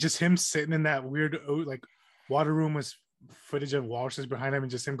 and him sitting in that weird like water room with footage of walruses behind him,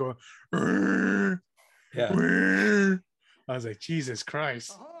 and just him going. Yeah, I was like, Jesus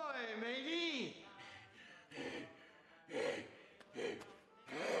Christ. Ahoy, matey!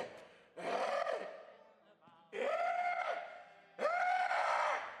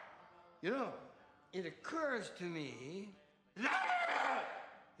 You know, it occurs to me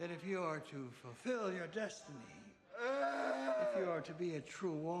that if you are to fulfill your destiny, if you are to be a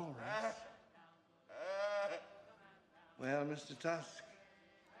true walrus, well, Mr. Tusk,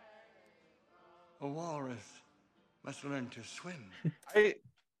 a walrus must learn to swim.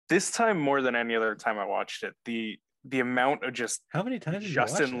 This time more than any other time I watched it, the amount of just how many times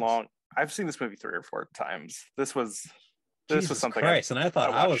Justin Long. I've seen this movie 3 or 4 times. This was something. Christ, and I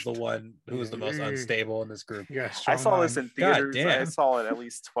thought I was the one who was the most unstable in this group. Yeah, I saw this in theaters. I saw it at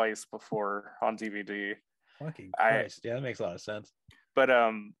least twice before on DVD. Fucking Christ, yeah, that makes a lot of sense. But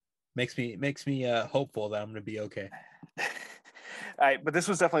makes me hopeful that I'm gonna be okay. But this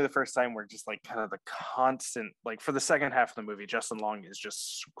was definitely the first time where just like kind of the constant, like for the second half of the movie, Justin Long is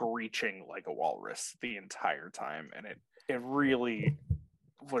just screeching like a walrus the entire time, and it really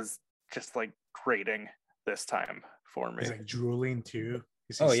was just like grating this time for me. He's like drooling too.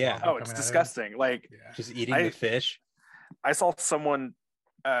 Oh yeah. Oh, it's disgusting. Like just eating the fish. I saw someone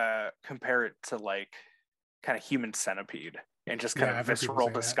compare it to like kind of Human Centipede and just kind of visceral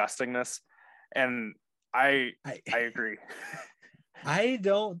disgustingness, and I agree. I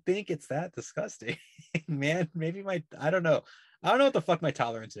don't think it's that disgusting, man. Maybe I don't know what the fuck my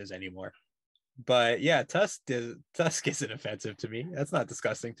tolerance is anymore. But yeah, Tusk isn't offensive to me. That's not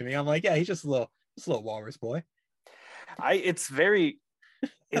disgusting to me. I'm like, yeah, he's just a little walrus boy. It's weird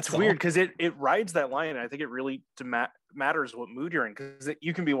because it rides that line, and I think it really matters what mood you're in, because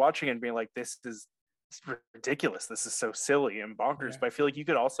you can be watching and being like, this is ridiculous, this is so silly and bonkers. But I feel like you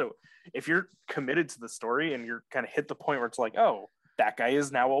could also, if you're committed to the story and you're kind of hit the point where it's like, oh, that guy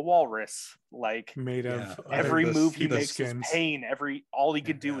is now a walrus, like made of every move he makes is pain, all he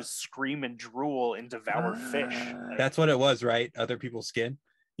could do is scream and drool and devour fish. That's what it was, right? Other people's skin.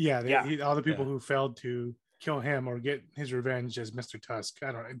 All the people who failed to kill him or get his revenge as Mr. Tusk.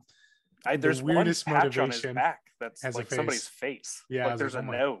 I don't know. There's weirdest one patch on his back that's has like somebody's face. Yeah, like there's a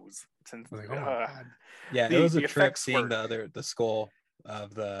nose. Like, oh my God. Yeah, it was a trip seeing the skull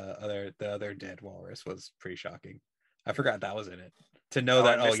of the other dead walrus was pretty shocking. I forgot that was in it. To know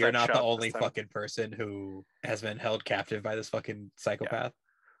that you're not the only fucking person who has been held captive by this fucking psychopath.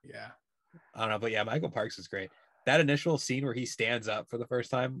 Yeah. I don't know, but yeah, Michael Parks is great. That initial scene where he stands up for the first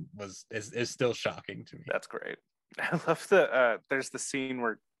time is still shocking to me. That's great. I love there's the scene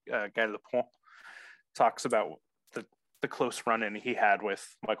where Guy Lepont talks about the close run-in he had with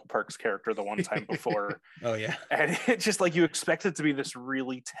Michael Parks' character the one time before. Oh yeah. And it's just like you expect it to be this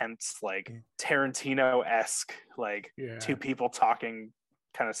really tense, like Tarantino-esque, like two people talking,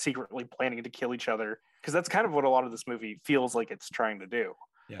 kind of secretly planning to kill each other, because that's kind of what a lot of this movie feels like it's trying to do.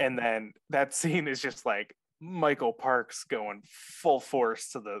 Yeah. And then that scene is just like Michael Parks going full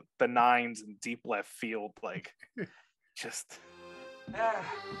force to the nines and deep left field, like just.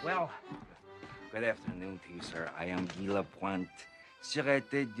 Well. Good afternoon to you, sir. I am Guy Lapointe,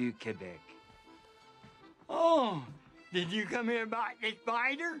 Sûreté du Québec. Oh, did you come here about the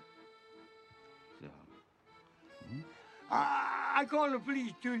spider? I called the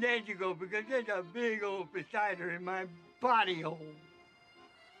police 2 days ago because there's a big old spider in my body hole.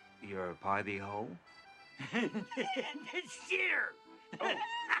 Your body hole? The shitter. Oh.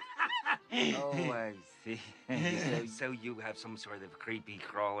 Oh, I see. So you have some sort of creepy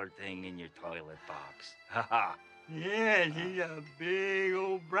crawler thing in your toilet box. Haha. Yes, he's a big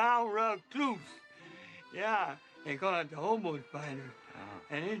old brown recluse. Yeah, they call it the hobo spider.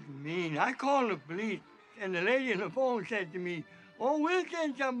 Oh. And it's mean. I called the police, and the lady on the phone said to me, oh, we'll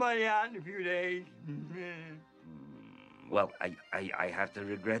send somebody out in a few days. Well, I have to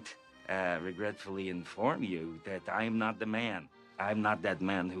regretfully inform you that I am not the man. I'm not that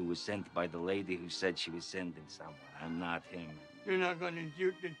man who was sent by the lady who said she was sending someone. I'm not him. You're not going to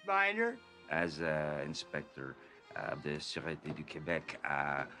shoot the spider? As inspector of the Sûreté du Québec,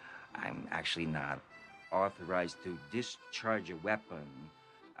 I'm actually not authorized to discharge a weapon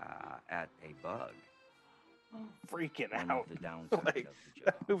at a bug. Freaking One out. of the downsides Like, of the job.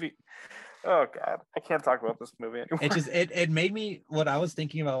 that movie. Oh god, I can't talk about this movie anymore. It made me, what I was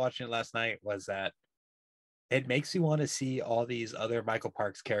thinking about watching it last night was that it makes you want to see all these other Michael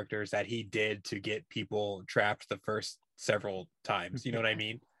Parks characters that he did to get people trapped the first several times. You know what I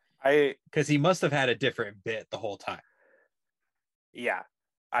mean? Because he must have had a different bit the whole time. Yeah,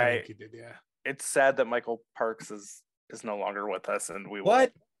 I think he did. Yeah, it's sad that Michael Parks is no longer with us, and we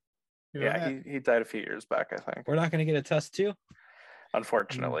what? Yeah, he died a few years back, I think. We're not going to get a Tusk too,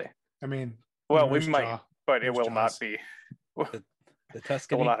 unfortunately. I mean, well, we might, but it will not be. The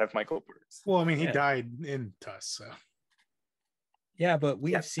Tusk will not have Michael Parks. Well, I mean, he died in Tusk, so. Yeah, but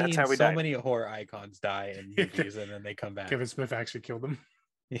we've seen so died. many horror icons die in movies and then they come back. Kevin Smith actually killed him.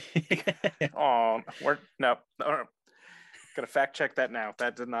 Oh, no. Gonna fact check that now.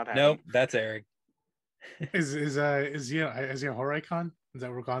 That did not happen. Nope, that's Eric. Is he a horror icon? Is that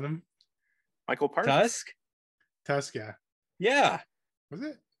what we're calling him? Michael Parks? Tusk, yeah. Yeah. Was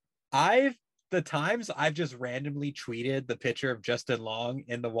it? I've just randomly tweeted the picture of Justin Long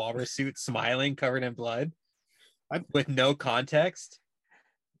in the walrus suit smiling, covered in blood, with no context.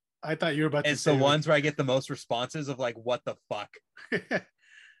 I thought you were about to say it's the ones where I get the most responses of like, what the fuck?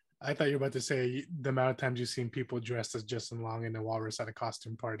 I thought you were about to say the amount of times you've seen people dressed as Justin Long in the walrus at a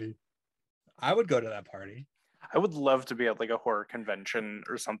costume party. I would go to that party. I would love to be at like a horror convention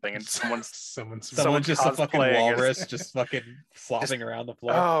or something, and someone's just a fucking walrus just fucking flopping around the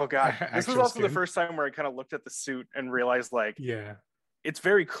floor. Oh god, this was also the first time where I kind of looked at the suit and realized, like, yeah, it's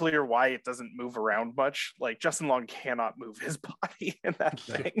very clear why it doesn't move around much. Like Justin Long cannot move his body in that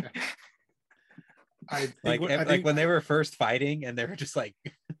thing. I think when they were first fighting and they were just like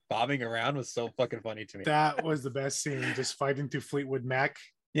bobbing around was so fucking funny to me. That was the best scene, just fighting to Fleetwood Mac.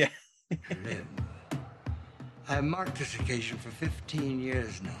 Yeah. I have marked this occasion for 15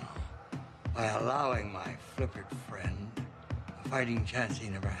 years now by allowing my flippered friend a fighting chance he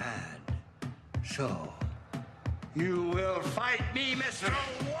never had. So, you will fight me, Mr.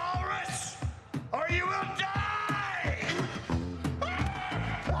 Walrus, or you will die!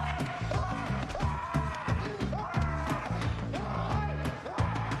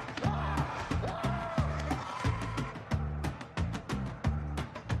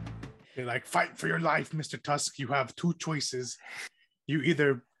 They're like, fight for your life, Mr. Tusk. You have two choices. You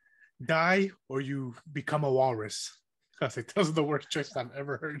either die or you become a walrus. Those are the worst choices I've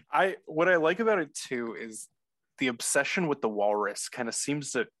ever heard. What I like about it too is the obsession with the walrus kind of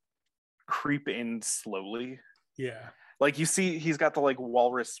seems to creep in slowly. Yeah. Like you see he's got the like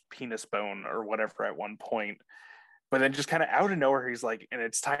walrus penis bone or whatever at one point. But then just kind of out of nowhere, he's like, and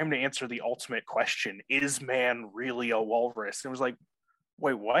it's time to answer the ultimate question. Is man really a walrus? And it was like,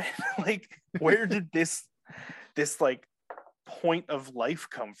 wait, what? Like, where did this like point of life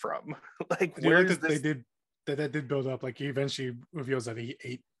come from? Like, where is this? That did build up. Like, he eventually reveals that he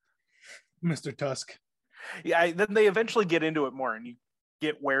ate Mr. Tusk. Yeah, then they eventually get into it more, and you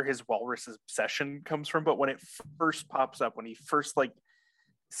get where his walrus obsession comes from. But when it first pops up, when he first like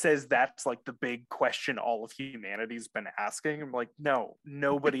says that's like the big question all of humanity's been asking, I'm like, no,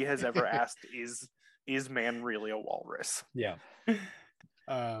 nobody has ever asked, is man really a walrus? Yeah.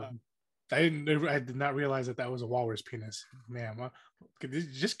 I did not realize that was a walrus penis. Man,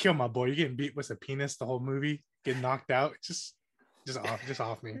 just kill my boy. You're getting beat with a penis the whole movie, getting knocked out. Just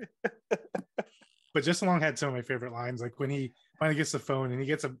off me. But Justin Long had some of my favorite lines, like when he finally gets the phone and he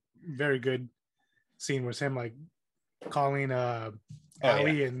gets a very good scene with him like calling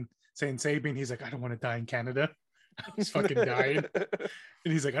Allie and saying Sabine. He's like, I don't want to die in Canada. He's fucking dying,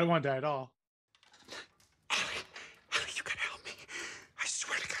 and he's like, I don't want to die at all.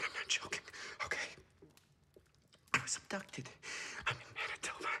 Abducted. I'm in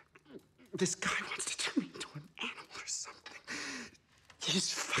Manitoba. This guy wants to turn me into an animal or something.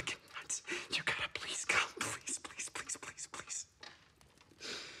 He's fucking nuts. You gotta please come. Please, please, please, please, please.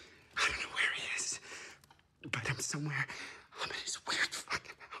 I don't know where he is, but I'm somewhere. I'm in his weird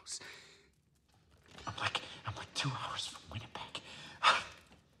fucking house. I'm like 2 hours from Winnipeg.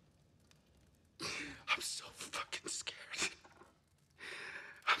 I'm so fucking scared.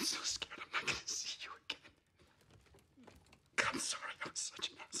 I'm so scared I'm not gonna see you again. I'm sorry, I was such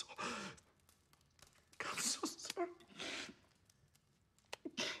an asshole. I'm so sorry.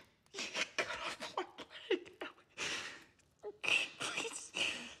 Cut off one leg, Ellie. Please.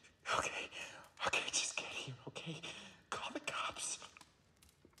 Okay, just get here, okay? Call the cops.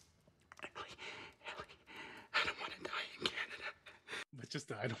 Ellie, I don't want to die just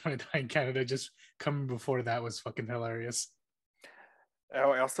the I don't want to die in Canada. Just coming before that was fucking hilarious.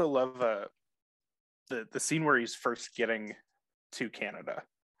 Oh, I also love the scene where he's first getting to Canada.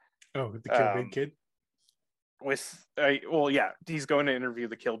 Oh, the Kill Bill kid. He's going to interview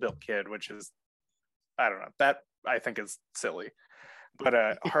the Kill Bill kid, which is, I don't know, that I think is silly.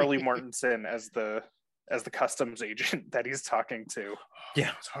 But Harley Mortensen as the customs agent that he's talking to.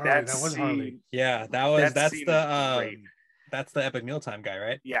 Yeah, that was Harley. Yeah, that's the Epic Mealtime guy,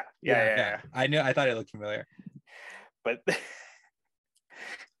 right? Yeah. I thought it looked familiar. But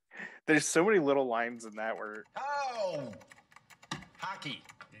there's so many little lines in that where hockey.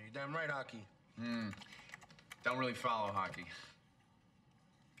 Yeah, you're damn right, hockey. Don't really follow hockey.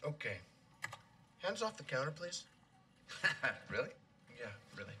 Okay. Hands off the counter, please. Really? Yeah,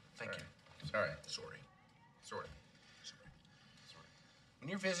 really. Thank you. Sorry. Sorry. When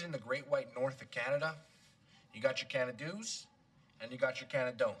you're visiting the Great White North of Canada, you got your Canada-do's and you got your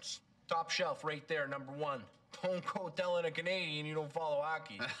Canada-don'ts. Top shelf right there, number one. Don't go telling a Canadian you don't follow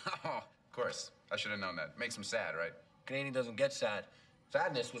hockey. Oh, of course. I should have known that. Makes him sad, right? Canadian doesn't get sad.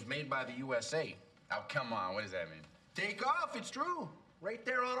 Sadness was made by the USA. Oh, come on. What does that mean? Take off. It's true. Right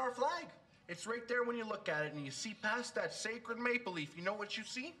there on our flag. It's right there when you look at it and you see past that sacred maple leaf. You know what you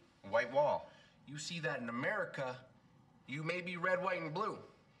see? White wall. You see that in America, you may be red, white, and blue.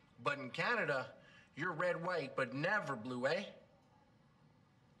 But in Canada, you're red, white, but never blue, eh?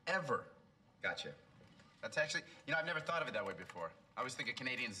 Ever. Gotcha. That's actually, I've never thought of it that way before. I always think of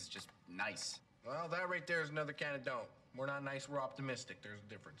Canadians as just nice. Well, that right there is another Canada don't. We're not nice, we're optimistic. There's a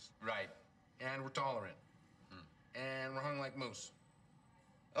difference. Right. And we're tolerant. And we're hung like moose.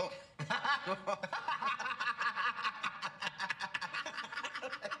 Oh.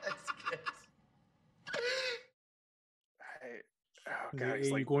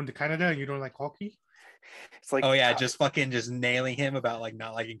 You going to Canada and you don't like hockey? It's like, just nailing him about like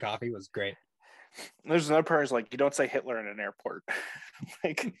not liking coffee was great. There's another part is like, you don't say Hitler in an airport.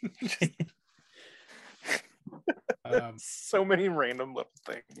 Like, so many random little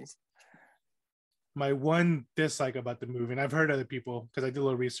things. My one dislike about the movie, and I've heard other people, because I did a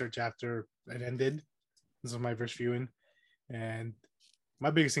little research after it ended. This was my first viewing, and my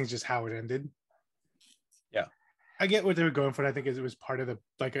biggest thing is just how it ended. Yeah, I get what they were going for. I think it was part of the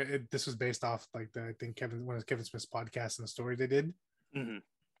this was based off one of Kevin Smith's podcasts and the story they did. Mm-hmm.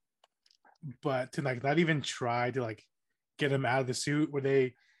 But to not even try to get him out of the suit, were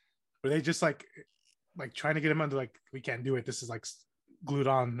they just like trying to get him under we can't do it. This is glued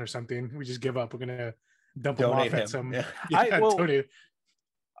on or something. We just give up. We're gonna dump him off at some. Yeah.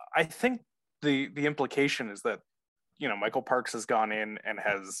 I think the implication is that Michael Parks has gone in and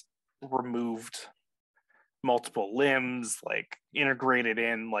has removed multiple limbs, integrated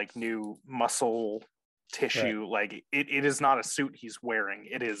in new muscle tissue. Right. It is not a suit he's wearing.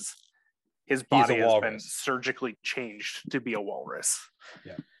 It is his body has been surgically changed to be a walrus.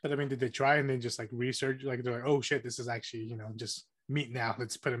 Yeah, but I mean, did they try and then just research? They're like, oh shit, this is actually just meat now.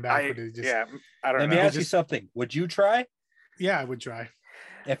 Let's put him back. I don't know. Let me ask you something. Would you try? Yeah, I would try.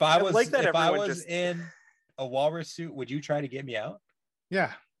 If I was in a walrus suit, would you try to get me out?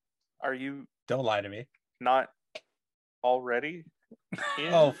 Yeah. Are you? Don't lie to me. Not already?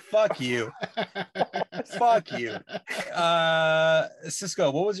 Oh, fuck you. Fuck you.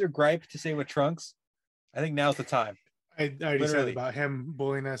 Cisco, what was your gripe to say with Trunks? I think now's the time. I already said about him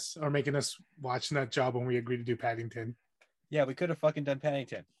bullying us or making us watch that job when we agreed to do Paddington. Yeah, we could have fucking done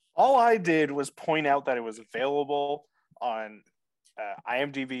Paddington. All I did was point out that it was available on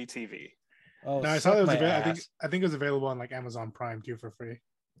IMDb TV. Oh, no, I saw it was available. I think it was available on Amazon Prime too for free.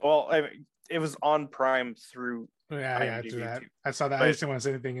 Well, it was on Prime through. Yeah, through that. I saw that. But I just didn't want to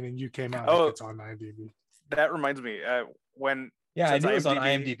say anything, and then you came out. It's on IMDb. That reminds me. I knew it was on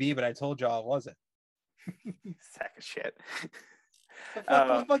IMDb, but I told y'all it wasn't. Sack of shit. What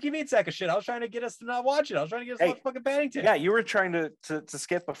the fuck you mean sack of shit? I was trying to get us to not watch it. I was trying to get us to watch fucking Paddington. Yeah, you were trying to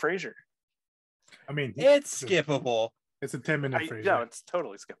skip a Frasier. I mean, it's skippable. It's a 10-minute Frasier. No, it's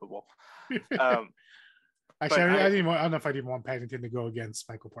totally skippable. Actually, I don't know if I didn't want Paddington to go against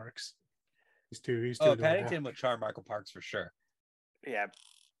Michael Parks. He's too Paddington would charm Michael Parks for sure. Yeah,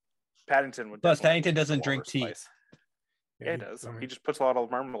 Paddington would. Plus, Paddington doesn't drink tea. Yeah, he does. He just puts a lot of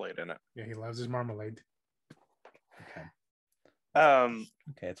marmalade in it. Yeah, he loves his marmalade. Okay.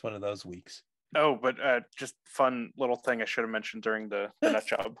 Okay, it's one of those weeks. Oh, but just fun little thing I should have mentioned during the nut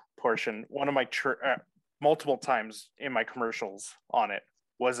job portion. One of my multiple times in my commercials on it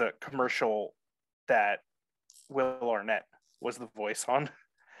was a commercial that Will Arnett was the voice on.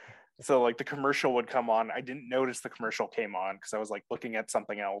 So the commercial would come on. I didn't notice the commercial came on because I was looking at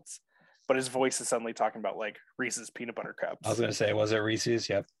something else. but his voice is suddenly talking about like Reese's peanut butter cups. I was gonna say, was it Reese's?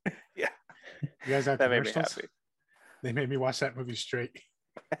 Yep. Yeah. You guys have That made me commercials? happy. They made me watch that movie straight.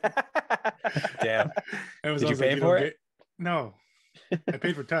 Damn. Did you pay for it? No, I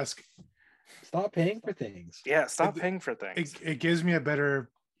paid for Tusk. Stop paying for things. Yeah, stop paying for things. It gives me a better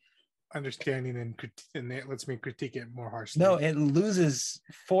understanding and it lets me critique it more harshly. No, it loses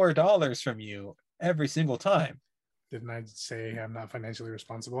 $4 from you every single time. Didn't I say I'm not financially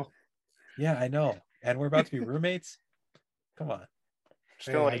responsible? Yeah, I know. And we're about to be roommates. Come on.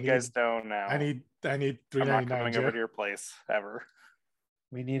 Just gonna let you guys know now. I need I'm $3.99. not coming over to your place ever.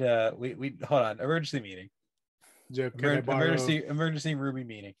 We need a we hold on, emergency meeting. Joe, can I borrow, emergency Ruby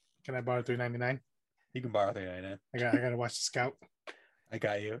meeting. Can I borrow $3.99? You can borrow $3.99. I gotta watch the Scout. I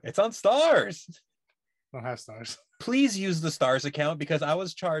got you. It's on Stars. I don't have Stars. Please use the Stars account because I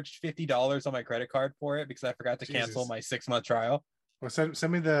was charged $50 on my credit card for it because I forgot to cancel my 6-month trial. Well, send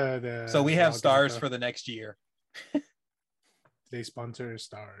me the so we have Stars for the next year. Today's sponsor is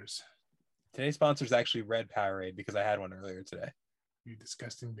Stars. Today's sponsor is actually Red Powerade because I had one earlier today. You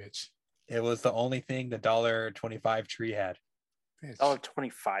disgusting bitch. It was the only thing the $1.25 tree had.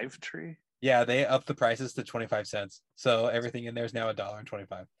 $1.25 tree? Yeah, they upped the prices to 25 cents. So everything in there is now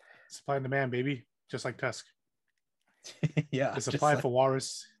 $1.25. Supply and demand, baby. Just like Tusk. Yeah. The supply for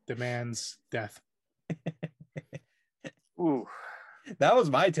Walrus demands death. Ooh. That was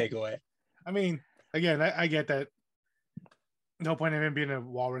my takeaway. I mean, again, I get that. No point of him being a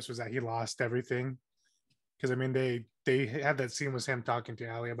walrus was that he lost everything. Because I mean, they had that scene with him talking to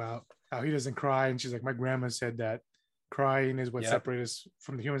Allie about how he doesn't cry, and she's like, "My grandma said that crying is what separates us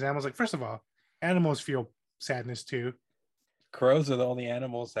from the humans." Animals, like, first of all, animals feel sadness too. Crows are the only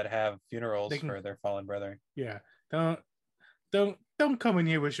animals that have funerals for their fallen brethren. Yeah, don't come in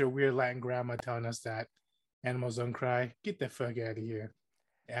here with your weird Latin grandma telling us that animals don't cry. Get the fuck out of here.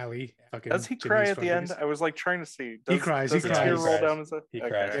 Allie, fucking. Does he cry at the end? I was like trying to see. He cries. Does he the cries. tear roll down his head? He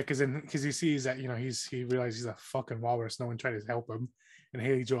cries. Yeah, because he sees that he realizes he's a fucking walrus. No one tried to help him, and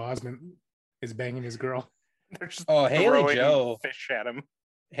Haley Joel Osment is banging his girl. They're just Haley Joe fish at him.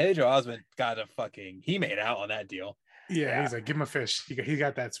 Haley Joel Osment got he made out on that deal. Yeah, he's like, give him a fish. He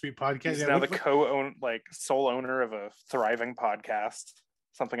got that sweet podcast. He's now the sole owner of a thriving podcast.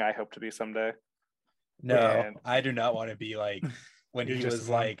 Something I hope to be someday. No, I do not want to be like when he was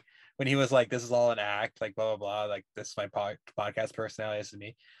like, this is all an act, like blah, blah, blah. Like, this is my podcast personality. This is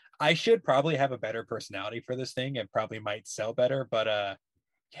me. I should probably have a better personality for this thing and probably might sell better. But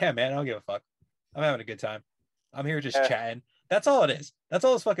yeah, man, I don't give a fuck. I'm having a good time. I'm here just chatting. That's all it is. That's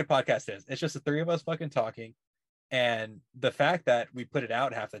all this fucking podcast is. It's just the three of us fucking talking. And the fact that we put it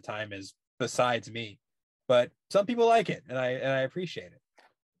out half the time is besides me. But some people like it, and I appreciate it.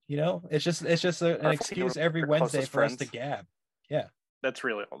 You know, it's just an excuse every Wednesday for us to gab. Yeah. That's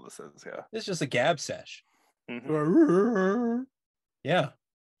really all this is, yeah. It's just a gab sesh. Mm-hmm. Yeah.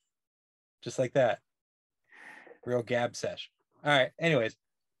 Just like that. Real gab sesh. All right. Anyways.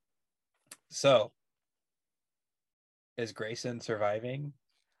 So is Grayson surviving?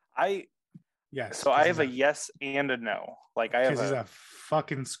 Yes. So I have a yes and a no. Like I have he's a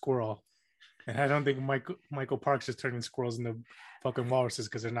fucking squirrel. And I don't think Michael Parks is turning squirrels into fucking walruses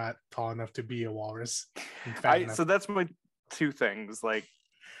because they're not tall enough to be a walrus. So that's my two things. Like,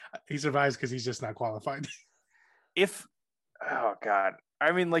 he survives because he's just not qualified. Oh god,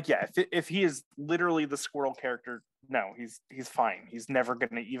 I mean, like, yeah, if he is literally the squirrel character, no, he's fine. He's never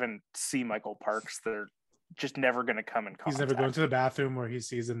gonna even see Michael Parks. They're just never gonna come in contact. He's never going to the bathroom where he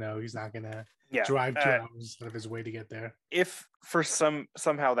sees a no. He's not gonna drive 2 hours out of his way to get there. If for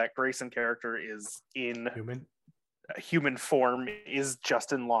somehow that Grayson character is in human form, is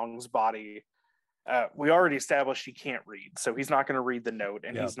Justin Long's body. We already established he can't read, so he's not going to read the note,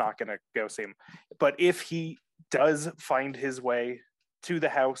 and he's not going to go see him. But if he does find his way to the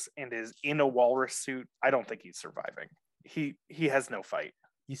house and is in a walrus suit, I don't think he's surviving. He has no fight.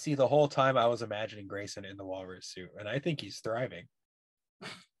 You see, the whole time I was imagining Grayson in the walrus suit, and I think he's thriving.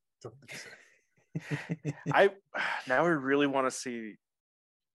 I really want to see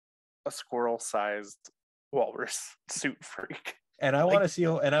a squirrel-sized walrus suit freak. And I want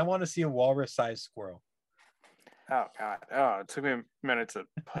to see a walrus-sized squirrel. Oh god! Oh, it took me a minute to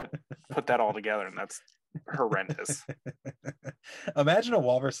put that all together, and that's horrendous. Imagine a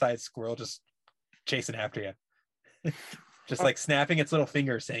walrus-sized squirrel just chasing after you, just like snapping its little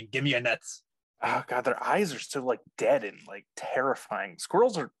fingers, saying, "Give me your nuts." Oh god, their eyes are so like dead and like terrifying.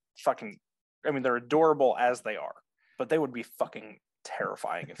 Squirrels are fucking. I mean, they're adorable as they are, but they would be fucking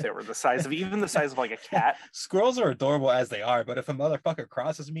terrifying if they were the size of even the size of like a cat. Squirrels are adorable as they are, but if a motherfucker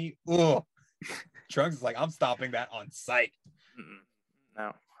crosses me, Trunks is like, I'm stopping that on sight.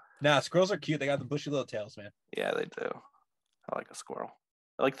 No. Nah, squirrels are cute. They got the bushy little tails, man. Yeah, they do. I like a squirrel.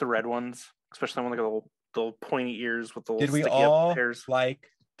 I like the red ones, especially when they got the little pointy ears with the little Did we sticky all up hairs. like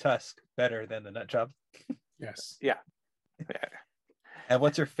Tusk better than the nut job? Yes. Yeah. And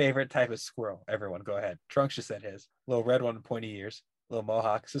what's your favorite type of squirrel? Everyone, go ahead. Trunks just said his. Little red one with pointy ears, little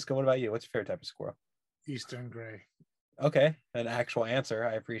mohawk. Cisco, what about you? What's your favorite type of squirrel? Eastern gray. Okay, an actual answer.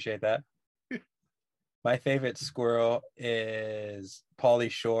 I appreciate that. My favorite squirrel is Pauly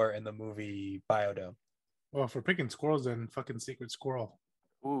Shore in the movie Biodome. Well, if we're picking squirrels, then fucking secret squirrel.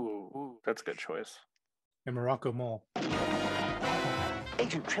 Ooh, that's a good choice. And Morocco mole.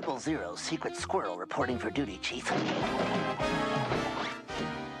 Agent 000, secret squirrel reporting for duty, Chief.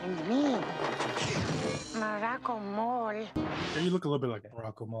 And me, Morocco mole. Yeah, you look a little bit like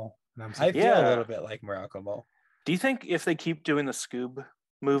Morocco mole. I feel a little bit like Morocco mole. Do you think if they keep doing the Scoob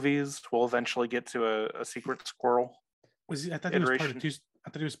movies, we'll eventually get to a secret squirrel? I thought it was part of two. I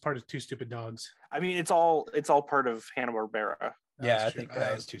thought it was part of Two Stupid Dogs. I mean, it's all part of Hanna-Barbera. Yeah, I think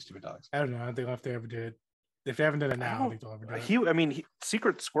that was Two Stupid Dogs. I don't know. I don't think if they ever did. If they haven't done it now, I don't think they'll ever do it.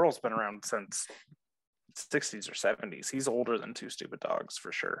 Secret Squirrel's been around since 60s or 70s. He's older than Two Stupid Dogs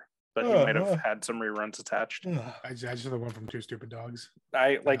for sure. But he might have had some reruns attached. I just the one from Two Stupid Dogs.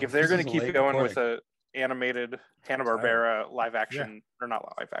 If they're going to keep going with a animated Hanna-Barbera live action, or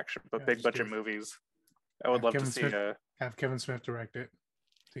not live action, but big budget movies, I would love to see have Kevin Smith direct it.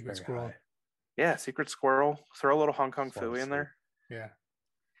 Secret Squirrel. High. Yeah, Secret Squirrel. Throw a little Hong Kong Phooey in there. Yeah.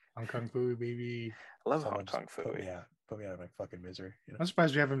 Hong Kong Phooey, baby. I love Hong Kong Phooey. Put me out of my fucking misery. You know? I'm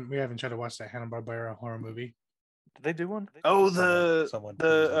surprised we haven't tried to watch that Hanna-Barbera horror movie. Did they do one? Someone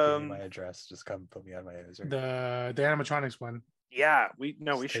give me my address. Just come put me out of my misery. The animatronics one. Yeah, we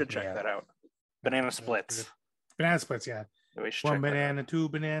should check that out. Banana Splits. Banana Splits, yeah. One banana, two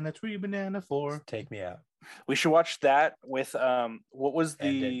banana, three banana, four. Just take me out. We should watch that with what was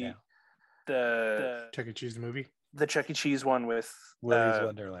the Chuck E. Cheese movie? The Chuck E. Cheese one with Willy's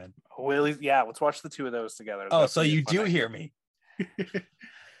Wonderland. Let's watch the two of those together. Oh, so you do hear me.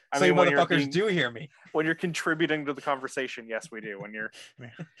 I so mean, you motherfuckers do hear me. When you're contributing to the conversation, yes, we do. When you're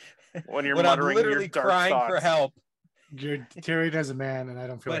when muttering I'm literally your dark crying thoughts. for help. You're teary as a man, and I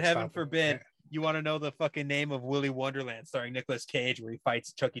don't feel. But like heaven stopping. forbid, you want to know the fucking name of Willy Wonderland, starring Nicolas Cage, where he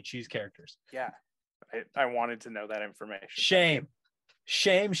fights Chuck E. Cheese characters. Yeah, I wanted to know that information.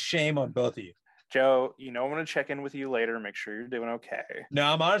 Shame on both of you. Joe, I'm going to check in with you later and make sure you're doing okay. No,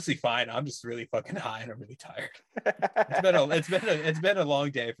 I'm honestly fine. I'm just really fucking high and I'm really tired. It's been a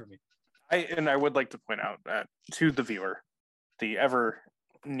long day for me. I would like to point out to the viewer, the ever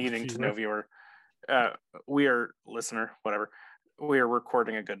needing to know viewer, we are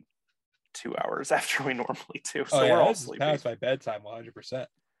recording a good 2 hours after we normally do. So we're all sleeping. Past my bedtime 100%. I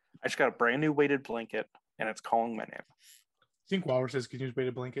just got a brand new weighted blanket and it's calling my name. I think walruses can use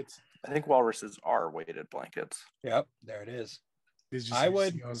weighted blankets. I think walruses are weighted blankets. Yep, there it is. Here's the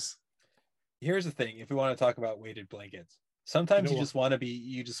thing: if we want to talk about weighted blankets, sometimes you just want to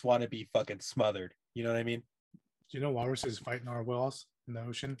be fucking smothered. You know what I mean? Do you know walruses fight narwhals in the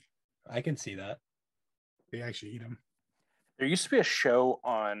ocean? I can see that. They actually eat them. There used to be a show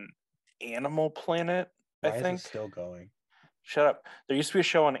on Animal Planet. Why I think is it still going? Shut up. There used to be a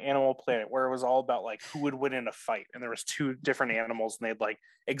show on Animal Planet where it was all about like who would win in a fight, and there was two different animals, and they'd like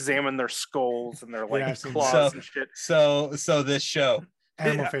examine their skulls and their like claws and shit. So this show,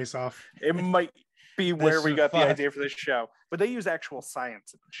 Animal Face Off. It might be where we got the idea for this show, but they use actual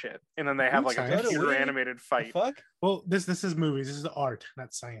science and shit, and then they have like a computer animated fight. Fuck. Well, this is movies. This is art,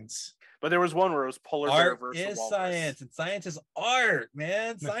 not science. But there was one where it was polar bear versus is walrus. Science, and science is art,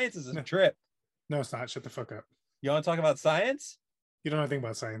 man. Science is a trip. No, it's not. Shut the fuck up. You want to talk about science? You don't know anything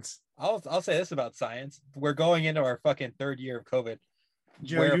about science. I'll say this about science. We're going into our fucking third year of COVID.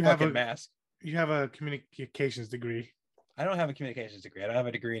 Joe, Wear a fucking mask. You have a communications degree. I don't have a communications degree. I don't have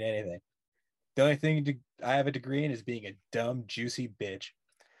a degree in anything. The only thing I have a degree in is being a dumb, juicy bitch.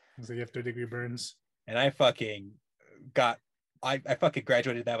 So you have third-degree burns. And I fucking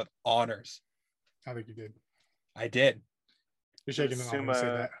graduated that with honors. I think you did. I did. You're shaking it off when you say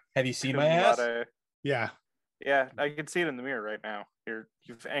that. Have you seen my ass? Yeah. Yeah, I can see it in the mirror right now.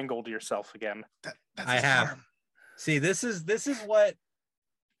 You've angled yourself again. I have. Arm. See, this is what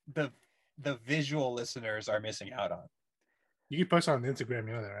the visual listeners are missing out on. You can post on Instagram,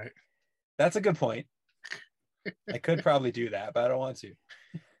 you know that, right? That's a good point. I could probably do that, but I don't want to,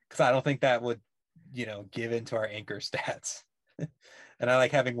 because I don't think that would, give into our anchor stats. And I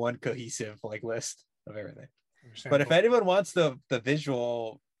like having one cohesive list of everything. But if anyone wants the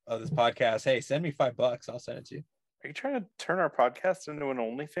visual of this podcast, hey, send me $5. I'll send it to you. Are you trying to turn our podcast into an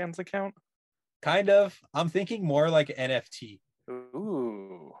OnlyFans account? Kind of. I'm thinking more like NFT.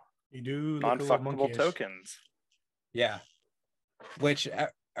 Ooh. You do look non-fuckable tokens. Yeah. Which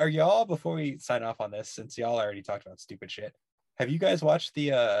are y'all, before we sign off on this, since y'all already talked about stupid shit, have you guys watched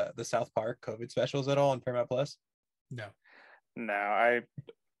the South Park COVID specials at all on Paramount Plus? No. No, I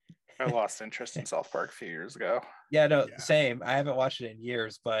lost interest in South Park a few years ago. Yeah, no, same. I haven't watched it in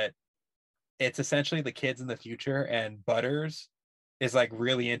years, but it's essentially the kids in the future, and Butters is like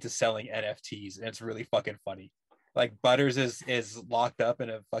really into selling NFTs, and it's really fucking funny. Like Butters is locked up in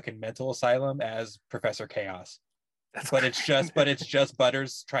a fucking mental asylum as Professor Chaos. But it's just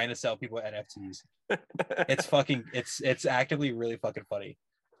Butters trying to sell people NFTs. It's actively really fucking funny.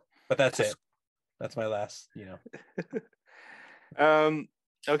 But that's it. That's my last,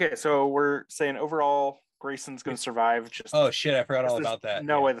 Okay, so we're saying overall Grayson's gonna survive. Just oh shit, I forgot all about that.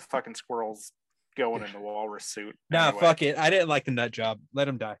 No way the fucking squirrel's going in the walrus suit. Nah, anyway. Fuck it. I didn't like the nut job. Let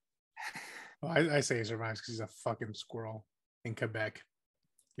him die. Well, I say he survives because he's a fucking squirrel in Quebec.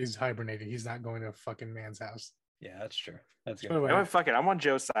 He's hibernating. He's not going to a fucking man's house. Yeah, that's true. That's good. You know what, fuck it. I'm on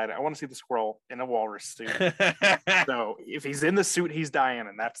Joe's side. I want to see the squirrel in a walrus suit. So if he's in the suit, he's dying,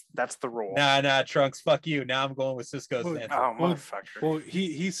 and that's the rule. Nah, Trunks. Fuck you. Now I'm going with Cisco's answer. Oh, motherfucker. Well,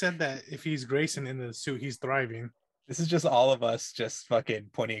 he said that if he's Grayson in the suit, he's thriving. This is just all of us just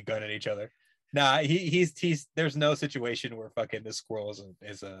fucking pointing a gun at each other. Nah, he's there's no situation where fucking the squirrel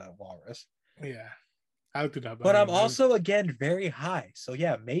is a walrus. Yeah, I'll do that. But I'm also again very high, so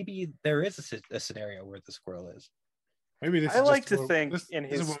yeah, maybe there is a scenario where the squirrel is. Maybe this. I like to think in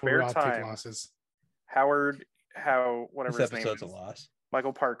his spare time, whatever this his name episode's is, a loss.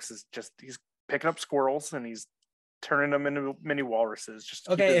 Michael Parks is he's picking up squirrels and he's turning them into mini walruses. Just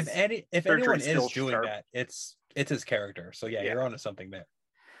okay. If anyone is doing that, it's his character. So yeah, you're onto something there.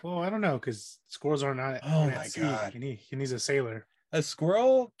 Well, I don't know because squirrels are not. Oh my god, he needs a sailor. A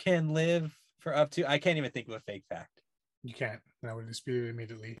squirrel can live for up to. I can't even think of a fake fact. You can't. I would dispute it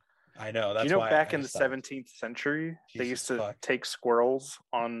immediately. I know. That's why back in the 17th century, they used to take squirrels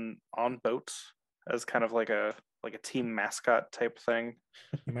on boats as kind of like a team mascot type thing.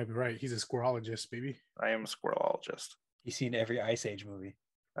 You might be right. He's a squirrelologist, baby. I am a squirrelologist. You've seen every Ice Age movie.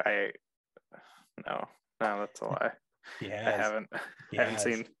 No, that's a lie. I haven't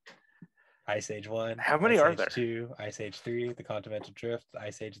seen Ice Age 1. How many Ice are Age there? 2, Ice Age 3, The Continental Drift,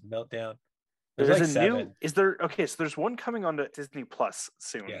 Ice Age: The Meltdown. There's like a 7. new. Is there? Okay, so there's one coming on to Disney Plus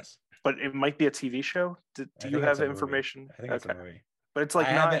soon. Yes, but it might be a TV show. Do you have information? I think it's a movie. But it's like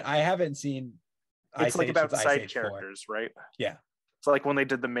I haven't seen. It's like about side characters, right? Yeah. It's like when they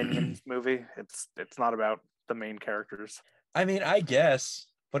did the Minions movie. It's not about the main characters. I mean, I guess.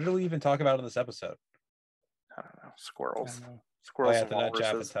 What did we even talk about in this episode? I don't know. Squirrels. Squirrels. Oh, yeah, the nut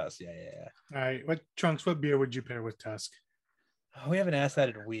job and Tusk. Yeah. All right. What beer would you pair with Tusk? Oh, we haven't asked that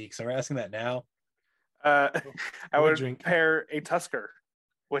in weeks, so we're asking that now. I would pair a Tusker,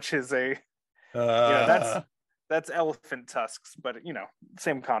 which is that's elephant tusks, but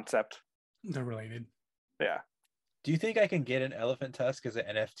same concept. They're related. Yeah. Do you think I can get an elephant tusk as an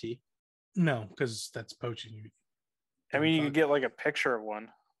NFT? No, because that's poaching you. I mean, you could get like a picture of one.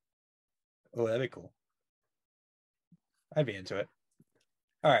 Oh, that'd be cool. I'd be into it.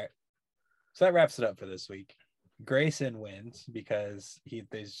 All right. So that wraps it up for this week. Grayson wins because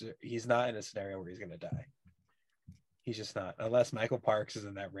he's not in a scenario where he's going to die. He's just not. Unless Michael Parks is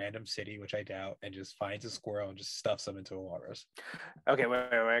in that random city, which I doubt, and just finds a squirrel and just stuffs him into a walrus. Okay, wait.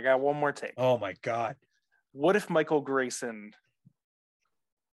 I got one more take. Oh, my God. What if Michael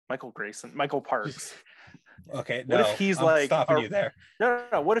Parks. Okay, what if he's like stopping you there? No.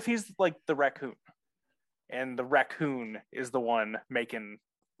 What if he's like the raccoon, and the raccoon is the one making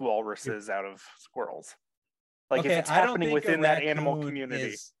walruses out of squirrels? Like if it's happening within that animal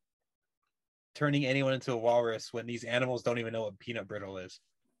community. Turning anyone into a walrus when these animals don't even know what peanut brittle is.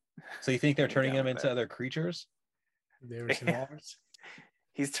 So you think they're turning them into other creatures? They ever seen walrus?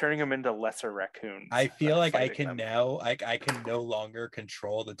 He's turning them into lesser raccoons. I feel like I can now, I can no longer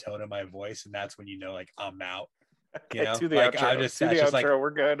control the tone of my voice, and that's when I'm out. Okay, to the outro.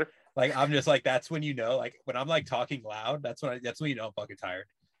 We're good. Like I'm just like that's when like when I'm like talking loud. That's when I'm fucking tired.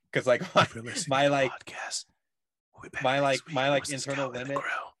 Because like my internal limit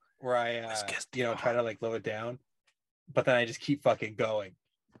where I try to like lower it down, but then I just keep fucking going.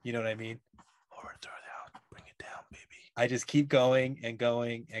 You know what I mean? Or throw it out, bring it down, baby. I just keep going and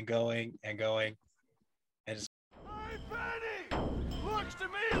going and going and going, and just. Hey, Benny! Looks to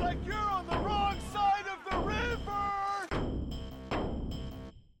me like